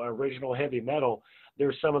original heavy metal.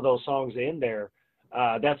 There's some of those songs in there.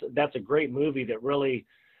 That's a great movie that really,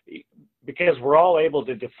 because we're all able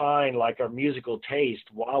to define like our musical taste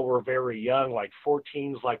while we're very young, like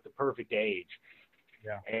 14's like the perfect age.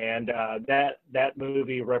 Yeah. And that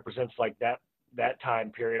movie represents like that time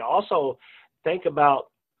period. Also, think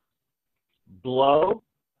about Blow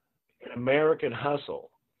and American Hustle.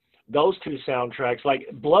 Those two soundtracks, like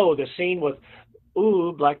Blow, the scene with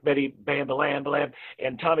Black Betty, bam, bam, bam,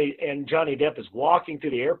 and Johnny Depp is walking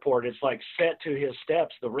through the airport. It's like set to his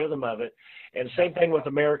steps, the rhythm of it. And same thing with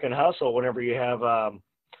American Hustle. Whenever you have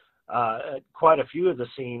quite a few of the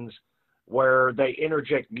scenes where they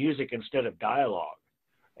interject music instead of dialogue,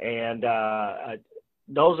 and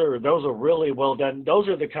those are really well done. Those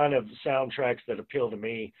are the kind of soundtracks that appeal to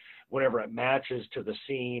me whenever it matches to the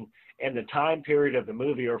scene and the time period of the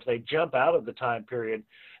movie, or if they jump out of the time period,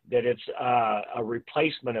 that it's a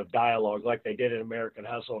replacement of dialogue like they did in American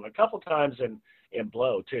Hustle and a couple times in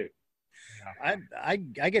Blow too. I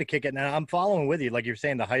get a kick at now. I'm following with you, like you're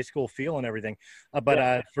saying, the high school feel and everything.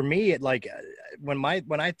 But for me, it like when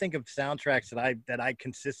I think of soundtracks that I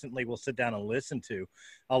consistently will sit down and listen to,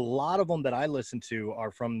 a lot of them that I listen to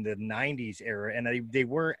are from the '90s era, and they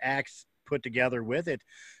were acts put together with it.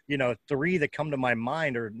 You know, three that come to my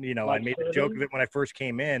mind are, you know, I made a joke of it when I first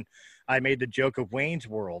came in. I made the joke of Wayne's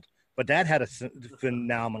World, but that had a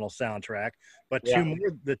phenomenal soundtrack. But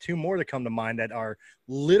the two more that come to mind that are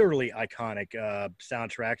literally iconic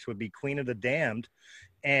soundtracks would be Queen of the Damned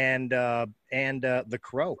and The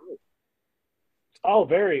Crow. Oh,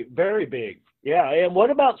 very, very big. Yeah. And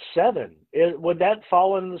what about Seven? Would that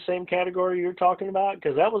fall in the same category you're talking about?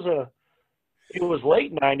 Because it was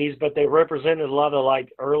late '90s, but they represented a lot of like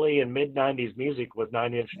early and mid '90s music with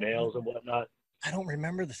Nine Inch Nails and whatnot. I don't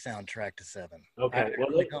remember the soundtrack to Seven. Okay, I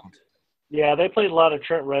really don't. Yeah, they played a lot of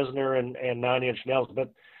Trent Reznor and Nine Inch Nails, but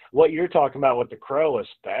what you're talking about with The Crow,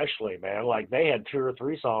 especially, man, like they had 2 or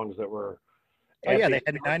 3 songs that were. Oh yeah, they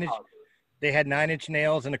had Nine Inch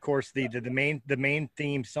Nails, and of course the main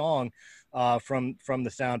theme song from the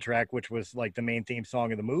soundtrack, which was like the main theme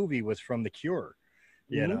song of the movie, was from The Cure.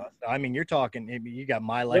 You know, I mean, you're talking. You got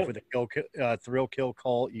My Life with a Thrill Kill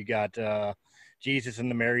Cult. You got Jesus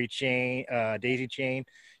and the Mary Chain, Daisy Chain.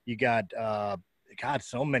 You got God,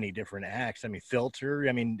 so many different acts. I mean, Filter.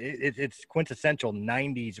 I mean, it's quintessential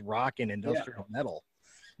 '90s rock and industrial metal.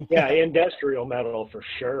 Yeah, industrial metal for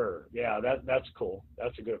sure. Yeah, that's cool.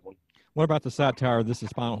 That's a good one. What about the satire? This is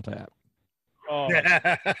Spinal Tap. Oh,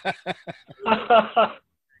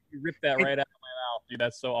 you ripped that right out of my mouth, dude.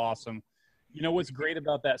 That's so awesome. You know what's great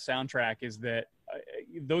about that soundtrack is that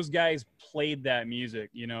those guys played that music.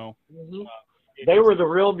 You know, they were the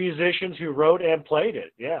real musicians who wrote and played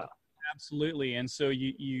it. Yeah, absolutely. And so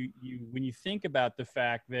you when you think about the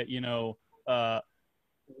fact that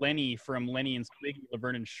Lenny from Lenny and Squiggy,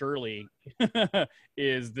 Laverne and Shirley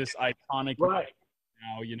is this iconic. Right.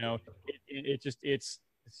 Now, you know, it's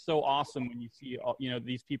so awesome when you see,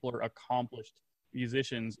 these people are accomplished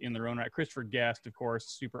musicians in their own right. Christopher Guest, of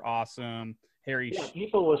course, super awesome. Harry,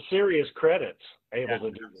 people with serious credits able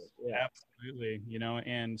to do this. Yeah, absolutely. You know,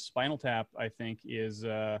 and Spinal Tap, I think, is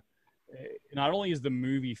not only is the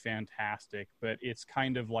movie fantastic, but it's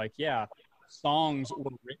kind of like, songs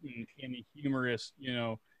were written in a humorous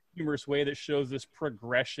way that shows this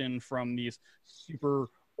progression from these super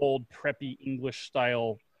old preppy English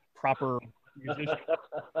style proper musicians.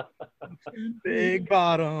 Big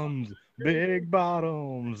bottoms,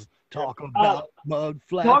 talking about mud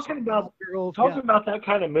flaps. Talking about that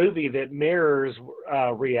kind of movie that mirrors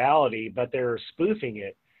reality, but they're spoofing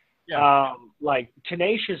it. Yeah. Like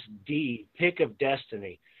Tenacious D, Pick of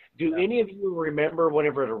Destiny. Do any of you remember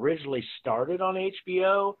whenever it originally started on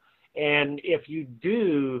HBO? And if you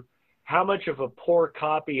do, how much of a poor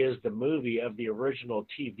copy is the movie of the original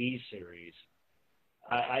TV series?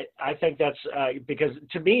 I think that's because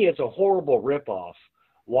to me it's a horrible ripoff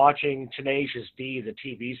watching Tenacious D, the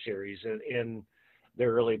TV series in the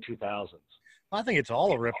early 2000s. I think it's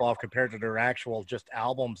all a ripoff compared to their actual just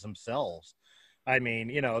albums themselves. I mean,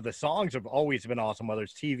 you know, the songs have always been awesome, whether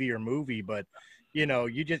it's TV or movie, but you know,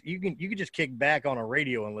 you can just kick back on a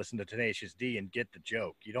radio and listen to Tenacious D and get the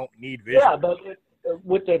joke. You don't need visual. Yeah, but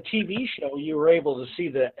with the TV show, you were able to see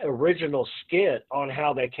the original skit on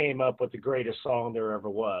how they came up with the greatest song there ever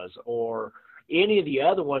was, or any of the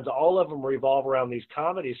other ones. All of them revolve around these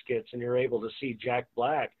comedy skits, and you're able to see Jack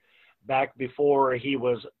Black back before he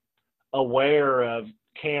was aware of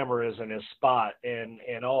cameras and his spot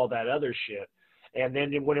and all that other shit. And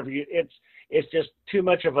then whenever it's just too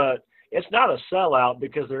much of it's not a sellout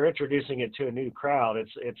because they're introducing it to a new crowd.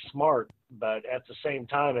 It's smart, but at the same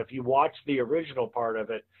time, if you watch the original part of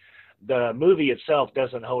it, the movie itself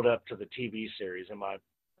doesn't hold up to the TV series in my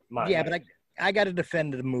yeah, but I got to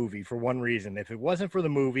defend the movie for one reason. If it wasn't for the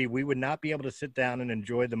movie, we would not be able to sit down and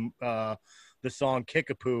enjoy the song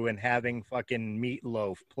Kickapoo and having fucking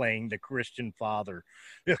Meatloaf playing the Christian father.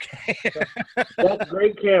 Okay. That's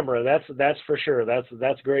great camera. That's for sure.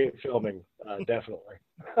 That's great filming. Definitely.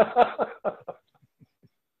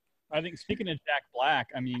 I think speaking of Jack Black,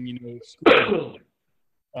 I mean, you know,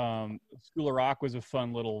 School of Rock was a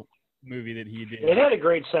fun little movie that he did. It had a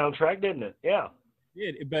great soundtrack, didn't it? Yeah.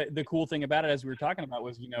 It did. But the cool thing about it, as we were talking about,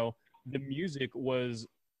 was, you know, the music was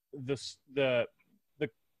the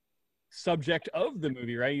subject of the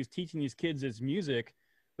movie, right? He's teaching these kids his music,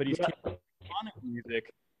 but he's teaching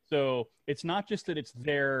music. So it's not just that it's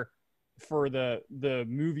there for the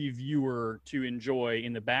movie viewer to enjoy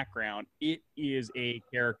in the background. It is a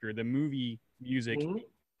character. The movie music Mhm. is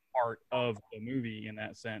part of the movie in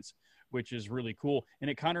that sense, which is really cool. And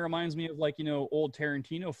it kind of reminds me of like, you know, old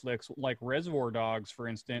Tarantino flicks like Reservoir Dogs, for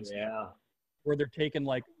instance, Yeah. where they're taking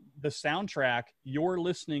like the soundtrack, you're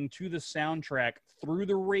listening to the soundtrack through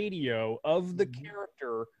the radio of the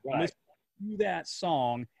character, Right. listening to that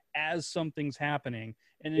song as something's happening.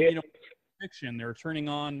 And then, Yeah. you know, fiction, they're turning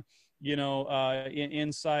on, you know,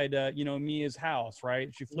 inside, you know, Mia's house,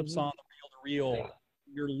 right? She flips on the reel to reel.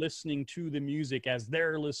 You're listening to the music as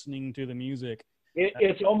they're listening to the music.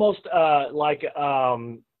 It's almost like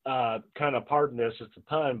kind of, pardon this, it's a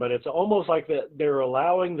pun, but it's almost like they're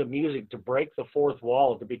allowing the music to break the fourth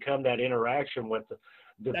wall to become that interaction with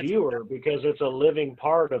the viewer, because it's a living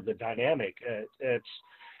part of the dynamic.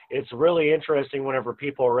 It's really interesting whenever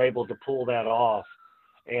people are able to pull that off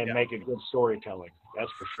and make a good storytelling.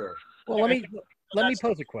 That's for sure. Well, let me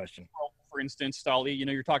pose a question. For instance, Stolly, you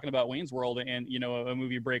know, you're talking about Wayne's World and, you know, a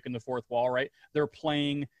movie breaking the fourth wall, right? They're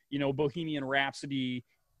playing, you know, Bohemian Rhapsody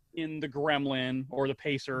in the Gremlin or the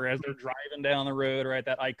Pacer as they're driving down the road, right?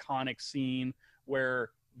 That iconic scene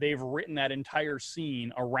where they've written that entire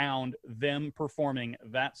scene around them performing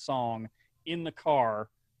that song in the car.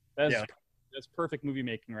 That's perfect movie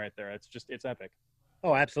making right there. It's epic.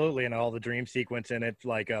 Oh, absolutely, and all the dream sequence in it,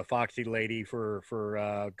 like Foxy Lady for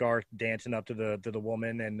Garth dancing up to the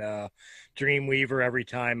woman, and Dreamweaver every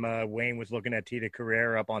time Wayne was looking at Tita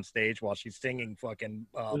Carrere up on stage while she's singing fucking.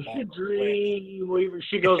 Dreamweaver.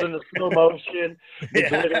 She goes into slow motion, the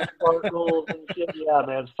glitter sparkles and shit. Yeah,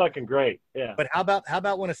 man, it's fucking great. Yeah. But how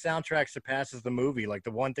about when a soundtrack surpasses the movie? Like the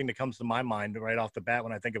one thing that comes to my mind right off the bat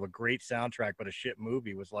when I think of a great soundtrack but a shit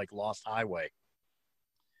movie was like Lost Highway.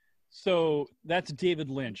 So that's David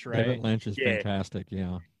Lynch, right? David Lynch is fantastic.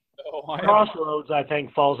 Yeah. Oh, Crossroads, I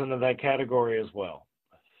think, falls into that category as well.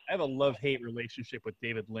 I have a love-hate relationship with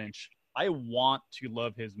David Lynch. I want to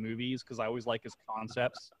love his movies because I always like his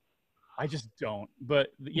concepts. I just don't.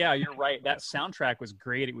 But yeah, you're right. That soundtrack was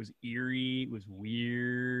great. It was eerie. It was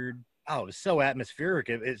weird. Oh, it was so atmospheric.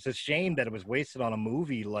 It's a shame that it was wasted on a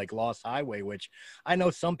movie like Lost Highway, which I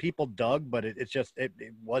know some people dug, but it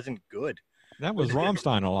wasn't good. That was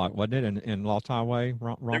Rammstein a lot, wasn't it? In Lost Highway,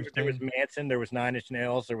 Rammstein? There was Manson, there was Nine Inch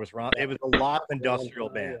Nails, there was it was a lot of industrial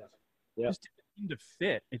bands. Yeah. It just didn't seem to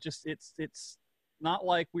fit. It's not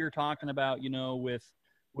like we were talking about, you know, with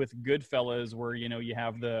Goodfellas, where, you know, you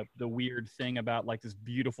have the weird thing about like this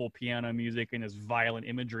beautiful piano music and this violent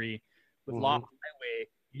imagery. With Lost Highway,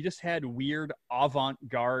 you just had weird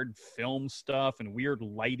avant-garde film stuff and weird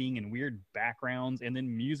lighting and weird backgrounds, and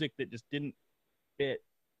then music that just didn't fit.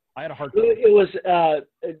 I had a hard time. It was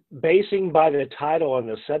basing by the title and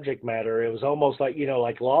the subject matter. It was almost like, you know,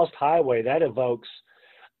 like Lost Highway, that evokes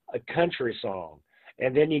a country song.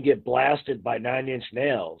 And then you get blasted by Nine Inch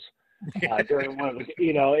Nails during one of the,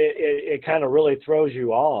 you know, it kind of really throws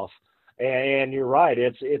you off. And you're right.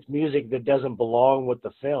 It's music that doesn't belong with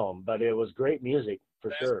the film, but it was great music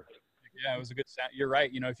for sure. Yeah, it was a good sound. You're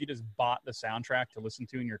right. You know, if you just bought the soundtrack to listen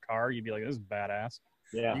to in your car, you'd be like, this is badass.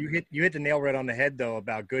 Yeah, you hit the nail right on the head though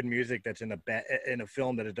about good music that's in a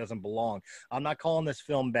film that it doesn't belong. I'm not calling this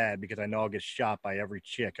film bad because I know I'll get shot by every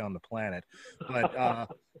chick on the planet, but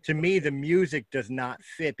to me the music does not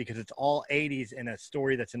fit because it's all 80s in a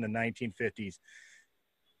story that's in the 1950s.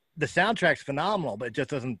 The soundtrack's phenomenal, but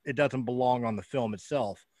it doesn't belong on the film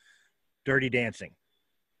itself. Dirty Dancing.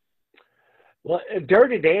 Well,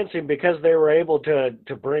 Dirty Dancing, because they were able to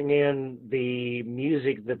bring in the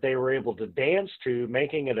music that they were able to dance to,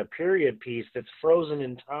 making it a period piece that's frozen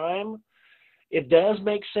in time, it does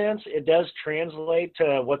make sense. It does translate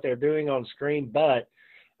to what they're doing on screen, but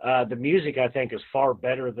the music, I think, is far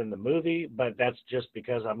better than the movie, but that's just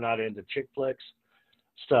because I'm not into chick flicks.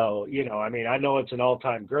 So, you know, I mean, I know it's an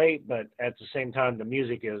all-time great, but at the same time, the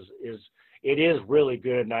music is really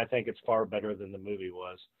good, and I think it's far better than the movie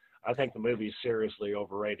was. I think the movie's seriously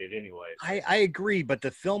overrated anyway. I agree, but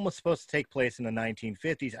the film was supposed to take place in the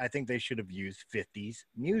 1950s. I think they should have used 50s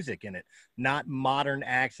music in it, not modern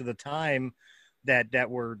acts of the time that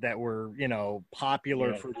were you know,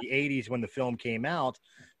 popular for the 80s when the film came out.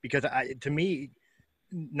 Because to me,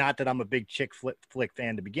 not that I'm a big chick flick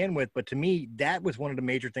fan to begin with, but to me, that was one of the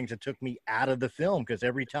major things that took me out of the film. Because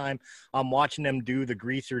every time I'm watching them do the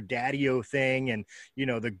greaser daddy-o thing and, you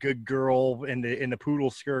know, the good girl in the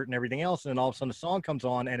poodle skirt and everything else, and then all of a sudden the song comes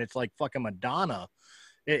on and it's like fucking Madonna,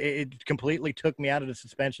 it completely took me out of the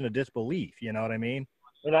suspension of disbelief. You know what I mean?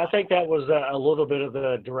 And I think that was a little bit of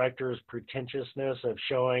the director's pretentiousness of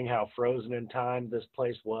showing how frozen in time this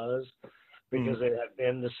place was. because it had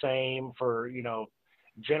been the same for,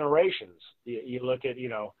 generations. You look at,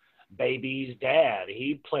 Baby's dad.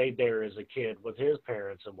 He played there as a kid with his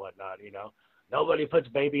parents and whatnot, Nobody puts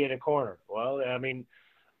Baby in a corner. Well, I mean,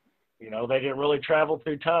 they didn't really travel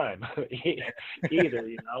through time either,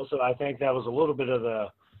 So I think that was a little bit of the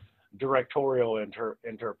directorial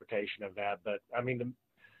interpretation of that. But, I mean,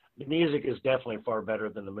 the music is definitely far better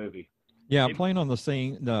than the movie. Yeah, playing on the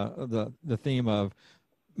theme of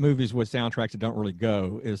movies with soundtracks that don't really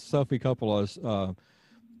go is Sophie Coppola's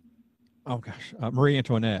Marie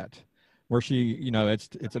Antoinette, where she,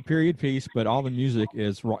 it's a period piece, but all the music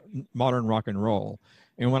is modern rock and roll.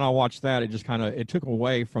 And when I watched that, it just it took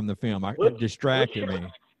away from the film. It distracted me.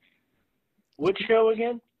 Which show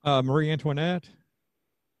again? Marie Antoinette.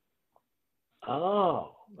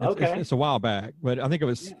 Oh, okay. It's a while back, but I think it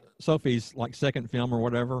was Sophie's second film or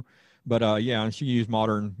whatever. But and she used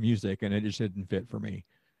modern music, and it just didn't fit for me.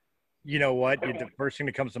 You know what? The first thing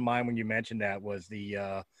that comes to mind when you mentioned that was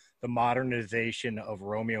the modernization of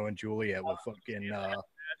Romeo and Juliet with fucking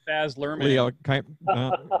Baz Luhrmann, Leonardo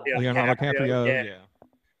DiCaprio. Yeah.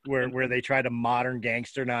 Where they try to modern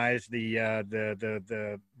gangsternize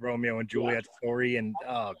the Romeo and Juliet story, and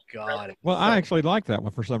oh god. Well, I actually like that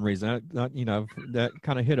one for some reason. That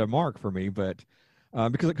kind of hit a mark for me, but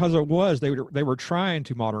because it was they were trying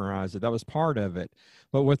to modernize it. That was part of it.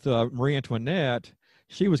 But with Marie Antoinette,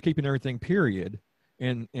 she was keeping everything period,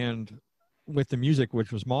 and with the music,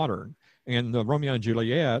 which was modern, and the Romeo and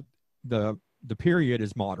Juliet, the period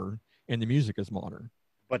is modern and the music is modern.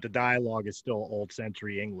 But the dialogue is still old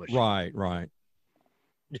century English. Right.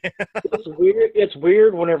 It's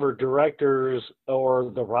weird whenever directors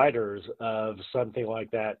or the writers of something like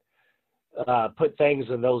that put things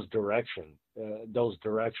in those directions.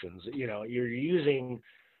 You're using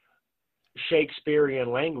Shakespearean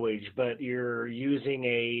language, but you're using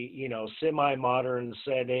a semi-modern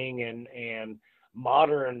setting and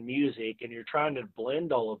modern music, and you're trying to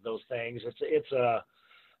blend all of those things. It's a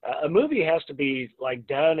movie has to be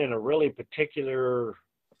done in a really particular,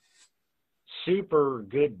 super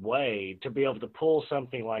good way to be able to pull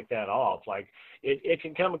something like that off. It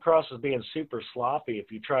can come across as being super sloppy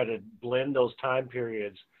if you try to blend those time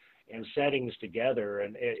periods and settings together,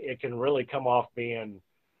 and it can really come off being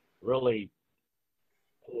really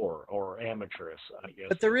poor or amateurish, I guess.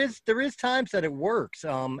 But there is times that it works.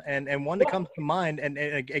 And one that comes to mind, and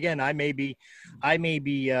again, I may be a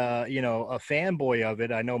fanboy of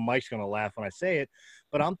it. I know Mike's gonna laugh when I say it,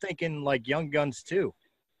 but I'm thinking Young Guns 2.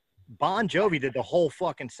 Bon Jovi did the whole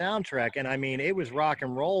fucking soundtrack, and I mean, it was rock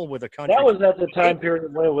and roll with a country. That was at the time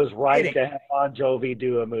period when it was right to have Bon Jovi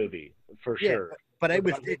do a movie, for sure. But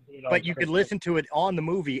but you could listen to it on the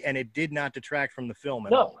movie, and it did not detract from the film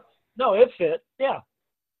at all. No, it fit. Yeah,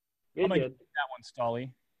 I'm gonna give you that one,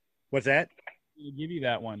 Stolly. What's that? I'll give you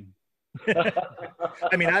that one.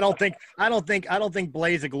 I mean, I don't think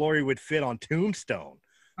Blaze of Glory would fit on Tombstone,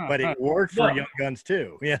 but it worked for Young Guns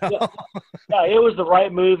too. Yeah, it was the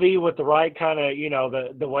right movie with the right kind of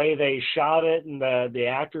the way they shot it and the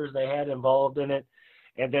actors they had involved in it,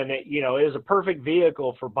 and then it was a perfect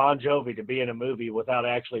vehicle for Bon Jovi to be in a movie without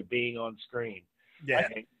actually being on screen. Yeah,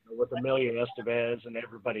 with Emilio Estevez and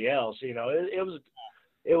everybody else,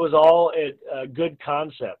 it was all a good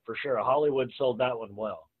concept for sure. Hollywood sold that one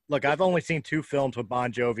well. Look, I've only seen 2 films with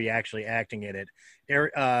Bon Jovi actually acting in it.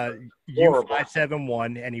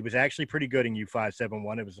 U-571, and he was actually pretty good in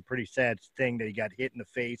U-571. It was a pretty sad thing that he got hit in the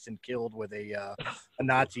face and killed with a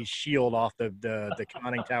Nazi shield off the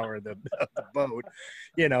conning tower of the boat,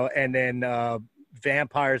 and then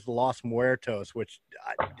Vampires de los Muertos, which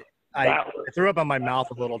I threw up on my mouth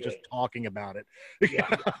a little just talking about it.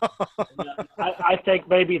 I think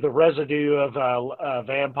maybe the residue of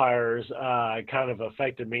Vampires kind of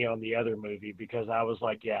affected me on the other movie, because I was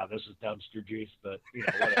like, yeah, this is dumpster juice, but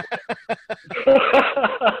whatever.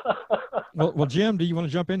 Well, Jim, do you want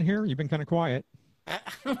to jump in here? You've been kind of quiet.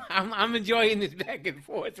 I'm enjoying this back and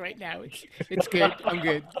forth right now. It's good. I'm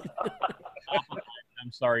good.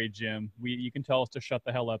 I'm sorry, Jim. You can tell us to shut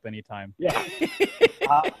the hell up anytime. Yeah.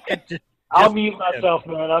 I'll mute myself,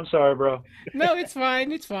 man. I'm sorry, bro. No, it's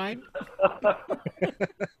fine. It's fine.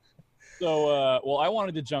 So, I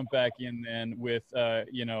wanted to jump back in then with,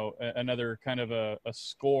 another kind of a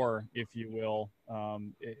score, if you will.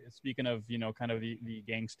 Speaking of, kind of the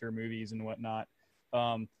gangster movies and whatnot,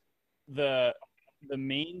 the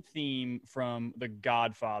main theme from The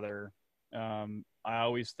Godfather, I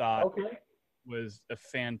always thought was a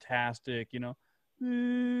fantastic, Yeah.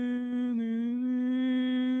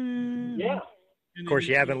 Of course,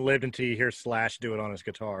 you haven't lived until you hear Slash do it on his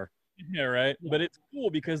guitar. Yeah, right. Yeah. But it's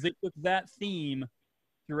cool because they took that theme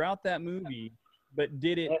throughout that movie, but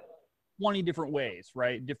did it 20 different ways,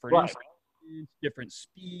 right? Different Right. instruments, different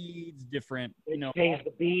speeds, different, They changed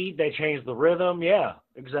the beat, they changed the rhythm. Yeah,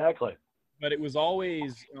 exactly. but it was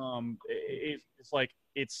always it's like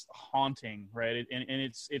it's haunting, right? And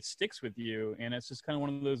it sticks with you, and it's just kind of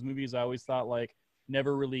one of those movies I always thought like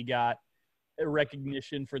never really got a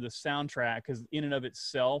recognition for the soundtrack, because in and of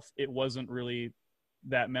itself it wasn't really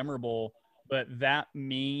that memorable, but that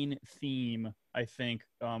main theme, I think,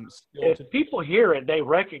 still If people hear it, they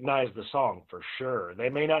recognize the song for sure. They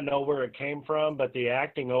may not know where it came from, but the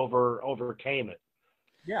acting overcame it.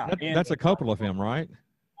 yeah, and That's a Coppola film, right?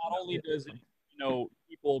 not only does it,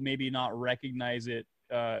 people maybe not recognize it,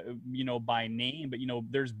 by name, but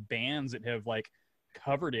there's bands that have like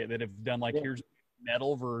covered it, that have done like, here's a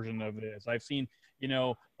metal version of this. I've seen,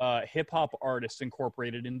 hip hop artists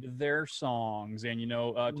incorporated into their songs, and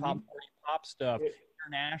top 40 pop stuff,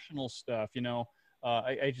 international stuff.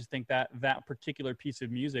 I just think that particular piece of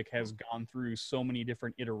music has gone through so many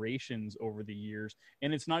different iterations over the years,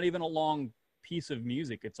 and it's not even a long piece of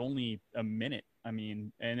music. It's only a minute. I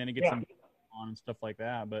mean, and then it gets on and stuff like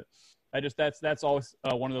that. But I just that's always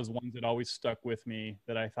one of those ones that always stuck with me,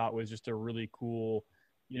 that I thought was just a really cool,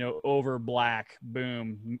 over black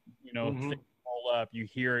boom, thing all up. You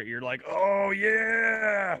hear it, you're like, oh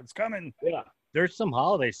yeah, it's coming. Yeah. There's some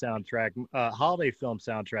holiday holiday film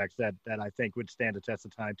soundtracks that I think would stand the test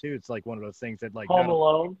of time too. It's like one of those things that like Home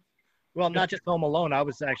Alone. Well, not just Home Alone. I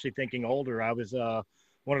was actually thinking older. I was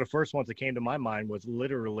one of the first ones that came to my mind was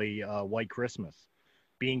literally White Christmas,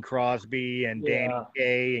 Bing Crosby and Danny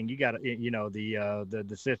Kaye, and you got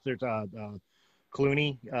the sisters,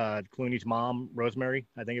 Clooney's mom, Rosemary,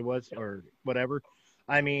 I think it was, or whatever.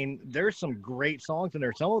 I mean, there's some great songs in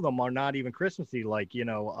there. Some of them are not even Christmassy, like they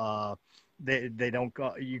don't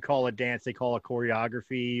you call it dance, they call it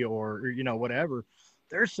choreography, or whatever.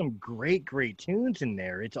 There's some great tunes in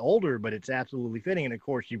there. It's older, but it's absolutely fitting. And of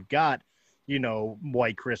course, you've got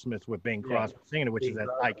White Christmas with Bing Crosby singing it, which is as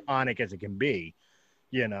iconic as it can be.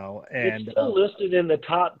 And it's still listed in the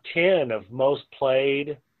top 10 of most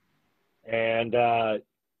played, and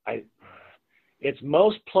it's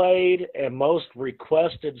most played and most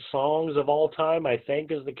requested songs of all time, I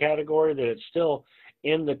think, is the category that it's still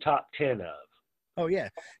in the top 10 of. Oh yeah,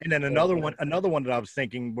 and then another one that I was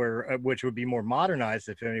thinking which would be more modernized,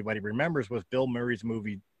 if anybody remembers, was Bill Murray's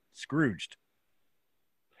movie Scrooged.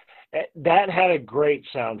 That had a great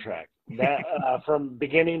soundtrack. That from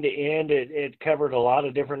beginning to end, it covered a lot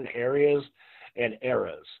of different areas and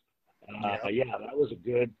eras. That was a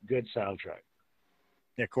good soundtrack.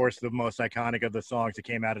 Of course, the most iconic of the songs that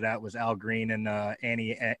came out of that was Al Green and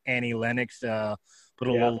Annie Lennox. Put a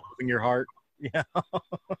little love in your heart. Yeah.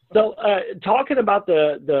 So, talking about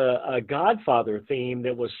the Godfather theme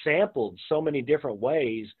that was sampled so many different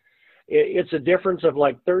ways, it's a difference of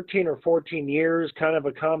like 13 or 14 years, kind of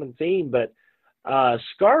a common theme. But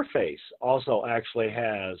Scarface also actually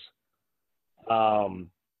has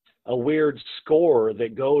a weird score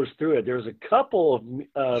that goes through it. There's a couple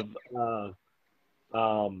of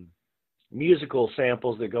musical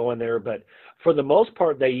samples that go in there, but for the most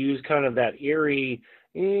part, they use kind of that eerie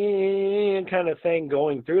kind of thing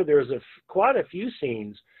going through. There's quite a few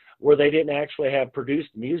scenes where they didn't actually have produced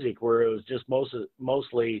music, where it was just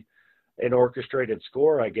mostly an orchestrated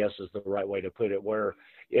score, I guess is the right way to put it, where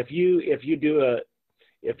if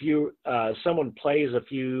someone plays a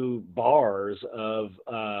few bars of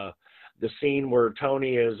the scene where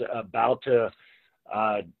Tony is about to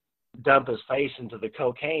dump his face into the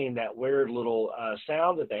cocaine, that weird little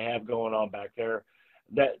sound that they have going on back there,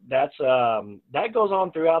 that goes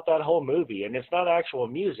on throughout that whole movie, and it's not actual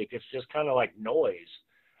music, it's just kind of like noise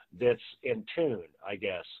that's in tune, I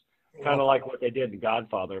guess, kind of like what they did in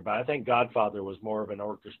Godfather. But I think Godfather was more of an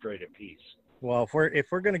orchestrated piece. Well,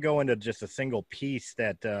 if we're going to go into just a single piece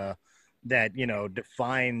that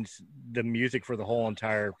defines the music for the whole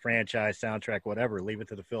entire franchise, soundtrack, whatever, leave it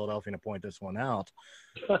to the Philadelphia to point this one out.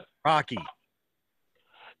 Rocky.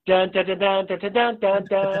 Dun, dun, dun, dun, dun, dun, dun,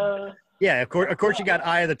 dun. Yeah, of course, you got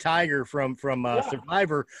Eye of the Tiger from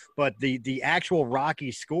Survivor, but the actual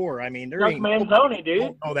Rocky score, I mean, there ain't Manzoni,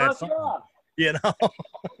 dude. Oh, that song. Yeah.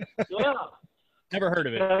 Yeah. Never heard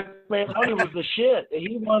of it. Manzoni was the shit.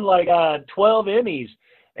 He won like 12 Emmys,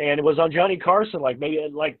 and it was on Johnny Carson like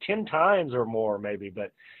 10 times or more, maybe.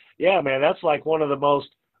 But yeah, man, that's like one of the most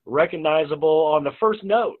recognizable on the first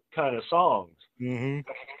note kind of songs. Mm-hmm.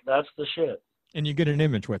 That's the shit. And you get an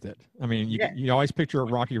image with it. I mean, you always picture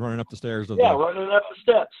Rocky running up the stairs. Running up the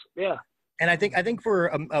steps. Yeah. And I think for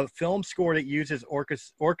a film score that uses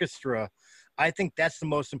orchestra, I think that's the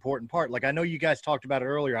most important part. Like, I know you guys talked about it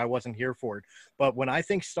earlier. I wasn't here for it. But when I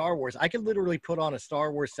think Star Wars, I can literally put on a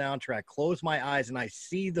Star Wars soundtrack, close my eyes, and I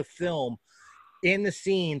see the film in the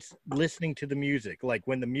scenes listening to the music. Like,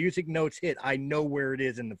 when the music notes hit, I know where it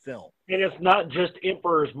is in the film. And it's not just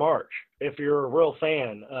Emperor's March. If you're a real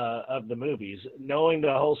fan of the movies, knowing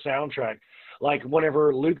the whole soundtrack, like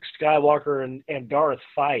whenever Luke Skywalker and Darth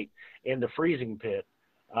fight in the freezing pit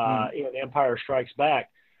in Empire Strikes Back,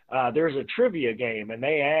 there's a trivia game, and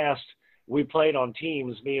they asked, we played on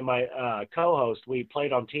teams, me and my co-host, we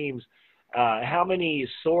played on teams, how many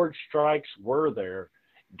sword strikes were there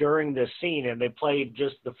during this scene, and they played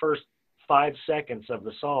just the first 5 seconds of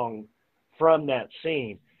the song from that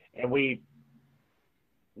scene, and we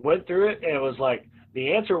went through it, and it was like,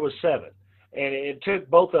 the answer was 7, and it took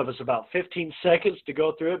both of us about 15 seconds to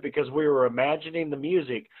go through it because we were imagining the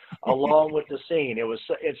music along with the scene.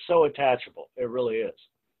 It's so attachable. It really is.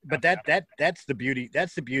 But that's the beauty.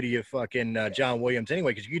 That's the beauty of fucking John Williams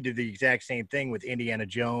anyway, because you could do the exact same thing with Indiana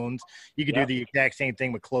Jones. You could do the exact same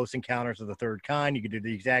thing with Close Encounters of the Third Kind. You could do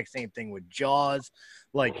the exact same thing with Jaws.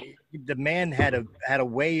 Like, the man had a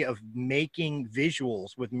way of making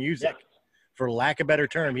visuals with music. Yeah. For lack of a better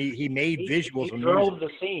term, he made visuals. He drove the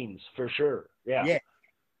scenes for sure. Yeah.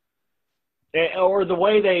 Or the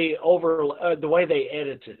way they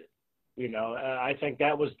edited it. You know, I think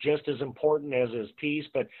that was just as important as his piece,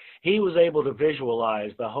 but he was able to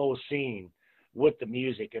visualize the whole scene with the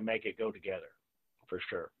music and make it go together, for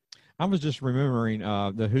sure. I was just remembering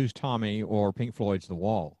the Who's Tommy or Pink Floyd's The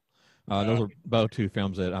Wall. Those are both two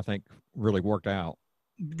films that I think really worked out.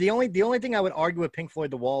 The only thing I would argue with Pink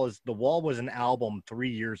Floyd, The Wall, is The Wall was an album 3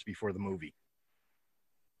 years before the movie.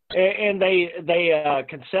 And they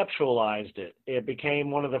conceptualized it. It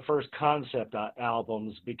became one of the first concept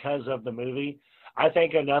albums because of the movie. I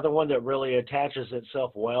think another one that really attaches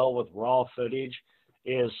itself well with raw footage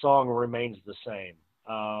is Song Remains the Same.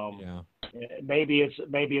 Maybe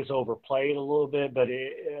it's overplayed a little bit, but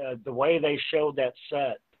the way they showed that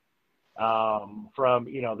set from,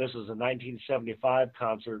 you know, this is a 1975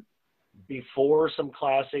 concert before some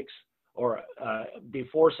classics.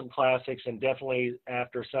 Before some classics, and definitely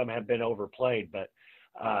after some have been overplayed. But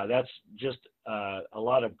that's just a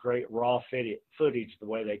lot of great raw footage, the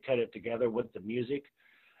way they cut it together with the music.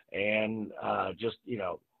 And just, you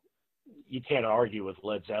know, you can't argue with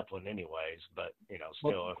Led Zeppelin anyways, but, you know,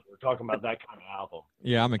 still, if we're talking about that kind of album.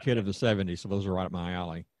 Yeah, I'm a kid of the 70s, so those are right up my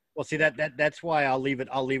alley. Well, see, that's why I'll leave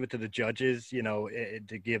it to the judges, you know,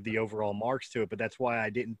 to give the overall marks to it. But that's why I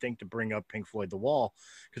didn't think to bring up Pink Floyd The Wall,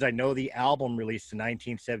 because I know the album released in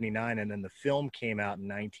 1979 and then the film came out in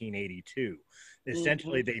 1982.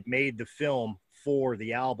 Essentially, they made the film for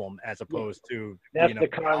the album as opposed to the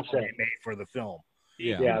concept they made for the film.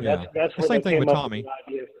 That's the same thing with Tommy.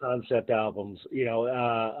 The idea of concept albums, you know.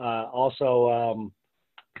 Also,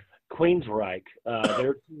 Queensryche,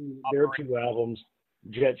 their two albums,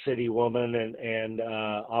 Jet City Woman and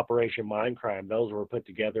Operation Mindcrime, those were put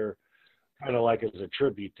together kind of like as a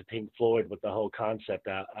tribute to Pink Floyd with the whole concept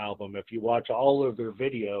album. If you watch all of their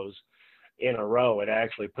videos in a row, it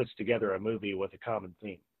actually puts together a movie with a common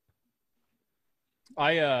theme.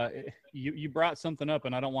 You brought something up,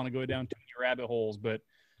 and I don't want to go down too many rabbit holes, but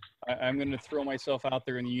I'm going to throw myself out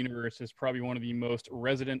there in the universe as probably one of the most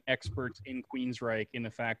resident experts in Queensryche, in the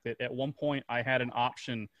fact that at one point I had an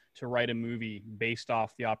option to write a movie based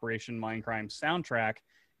off the Operation Mindcrime soundtrack.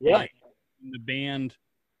 Yeah. When the band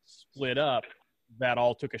split up, that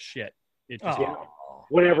all took a shit. It just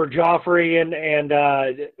whenever Joffrey and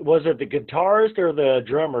was it the guitarist or the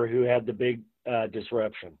drummer who had the big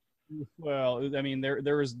disruption? Well, I mean,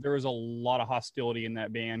 there was a lot of hostility in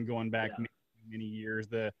that band going back many years.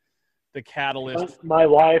 The catalyst. My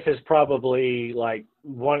wife is probably like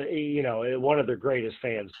one of their greatest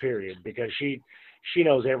fans, period, because she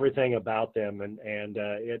knows everything about them, and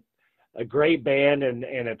it a great band and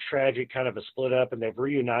a tragic kind of a split up, and they've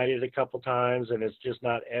reunited a couple times, and it's just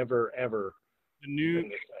not ever the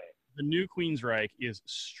new Queensryche is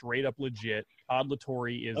straight up legit. Todd La Torre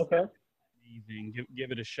is amazing.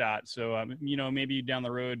 Give it a shot. So maybe down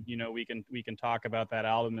the road, we can talk about that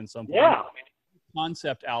album in some point. Yeah.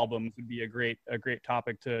 Concept albums would be a great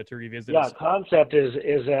topic to revisit. Yeah, concept is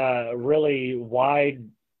a really wide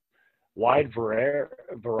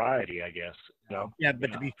variety, I guess. Yeah,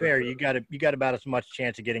 but to be fair, you got about as much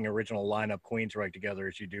chance of getting original lineup Queensryche together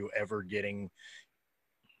as you do ever getting.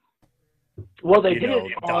 Well, they did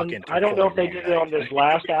it on. I don't know if they did it on this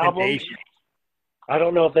last album. I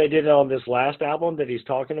don't know if they did it on this last album that he's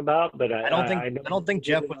talking about, but I don't think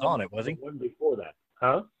Jeff was on it, was he? One before that,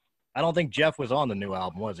 huh? I don't think Jeff was on the new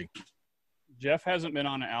album, was he? Jeff hasn't been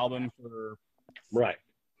on an album for Right.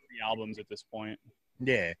 3 albums at this point.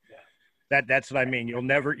 Yeah. That's what I mean. You'll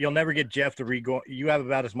never get Jeff to rejoin. You have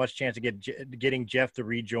about as much chance of getting Jeff to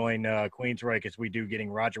rejoin Queensryche as we do getting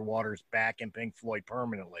Roger Waters back in Pink Floyd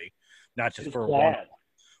permanently, not just for one.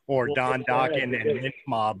 Or Don Dokken and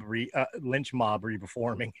Lynch Mob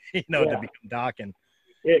reforming, to become Dokken.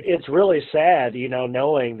 It's really sad,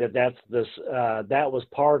 knowing that that was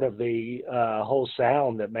part of the whole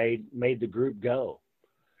sound that made the group go.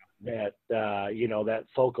 That that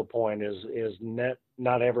focal point is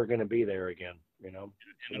not ever going to be there again.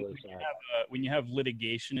 When you have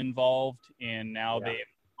litigation involved, and now they,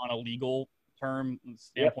 on a legal term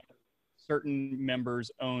standpoint, certain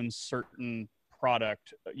members own certain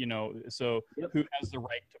product, so who has the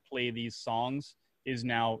right to play these songs is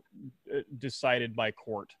now decided by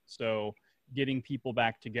court. So getting people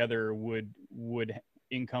back together would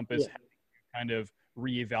encompass kind of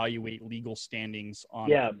reevaluate legal standings on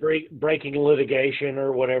breaking litigation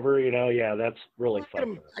or whatever, that's really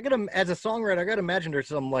fun. I gotta as a songwriter, I gotta imagine there's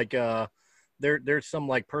some there's some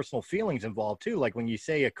personal feelings involved too. Like when you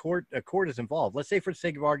say a court is involved, let's say for the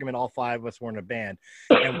sake of argument, all 5 of us were in a band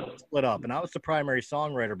and we split up and I was the primary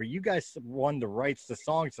songwriter, but you guys won the rights to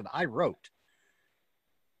songs that I wrote.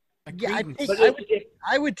 Yeah,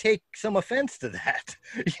 I would take some offense to that.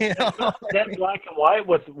 That's black and white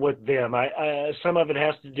with them. I some of it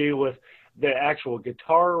has to do with the actual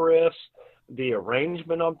guitar riffs, the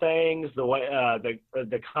arrangement on things, the way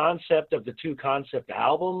the concept of the 2 concept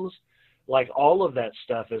albums. Like all of that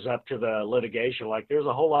stuff is up to the litigation. Like there's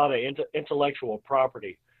a whole lot of intellectual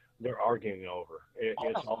property they're arguing over. It's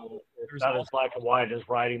not as black and white as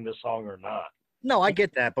writing the song or not. No, I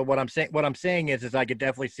get that, but what I'm saying is I could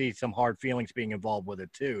definitely see some hard feelings being involved with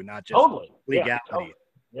it too, not just legality.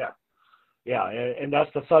 Yeah, and that's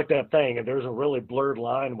the fucked up thing. And there's a really blurred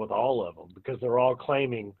line with all of them because they're all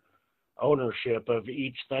claiming ownership of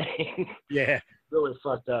each thing. Yeah, really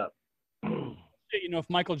fucked up. If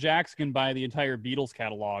Michael Jackson can buy the entire Beatles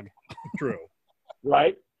catalog, true,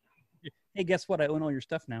 right? Hey, guess what? I own all your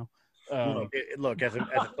stuff now. Look, as a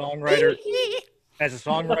songwriter. As a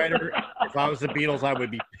songwriter, if I was the Beatles, I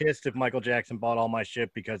would be pissed if Michael Jackson bought all my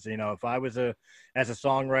shit because, if I was as a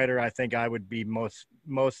songwriter, I think I would be most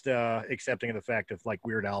accepting of the fact if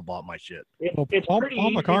Weird Al bought my shit. It's Paul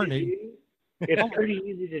McCartney. It's pretty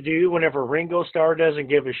easy to do whenever Ringo Starr doesn't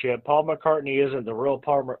give a shit. Paul McCartney isn't the real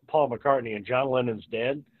Paul McCartney and John Lennon's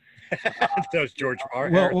dead. That was George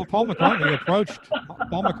Martin. Well, Paul McCartney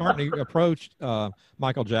approached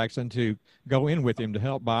Michael Jackson to go in with him to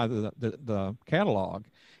help buy the catalog,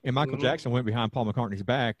 and Michael Jackson went behind Paul McCartney's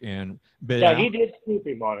back and bid out. He did scoop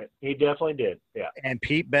him on it. He definitely did. Yeah. And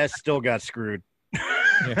Pete Best still got screwed.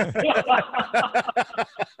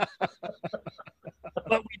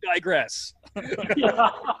 But we digress.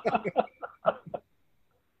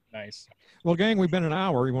 Nice. Well, gang, we've been an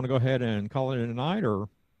hour. You want to go ahead and call it a night, or?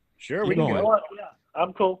 Sure, we can go. Yeah,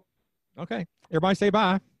 I'm cool. Okay. Everybody say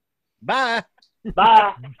bye. Bye.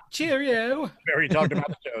 Bye. Cheerio. We already talked about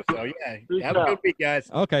the show, so yeah. Have a good week,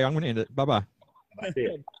 guys. Okay, I'm going to end it. Bye-bye. Bye.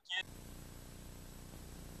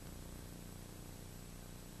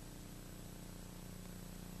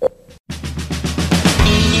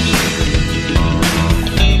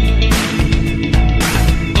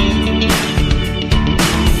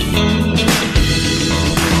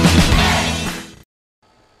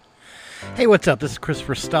 Hey, what's up? This is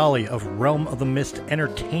Christopher Stolle of Realm of the Mist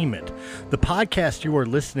Entertainment. The podcast you are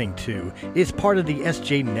listening to is part of the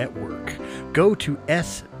SJ Network. Go to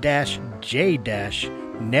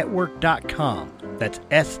s-j-network.com. That's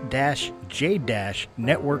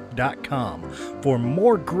s-j-network.com for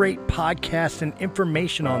more great podcasts and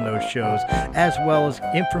information on those shows, as well as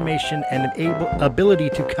information and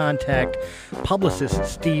ability to contact publicist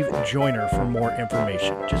Steve Joyner for more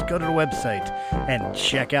information. Just go to the website and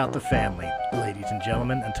check out the family. Ladies and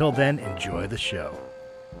gentlemen, until then, enjoy the show.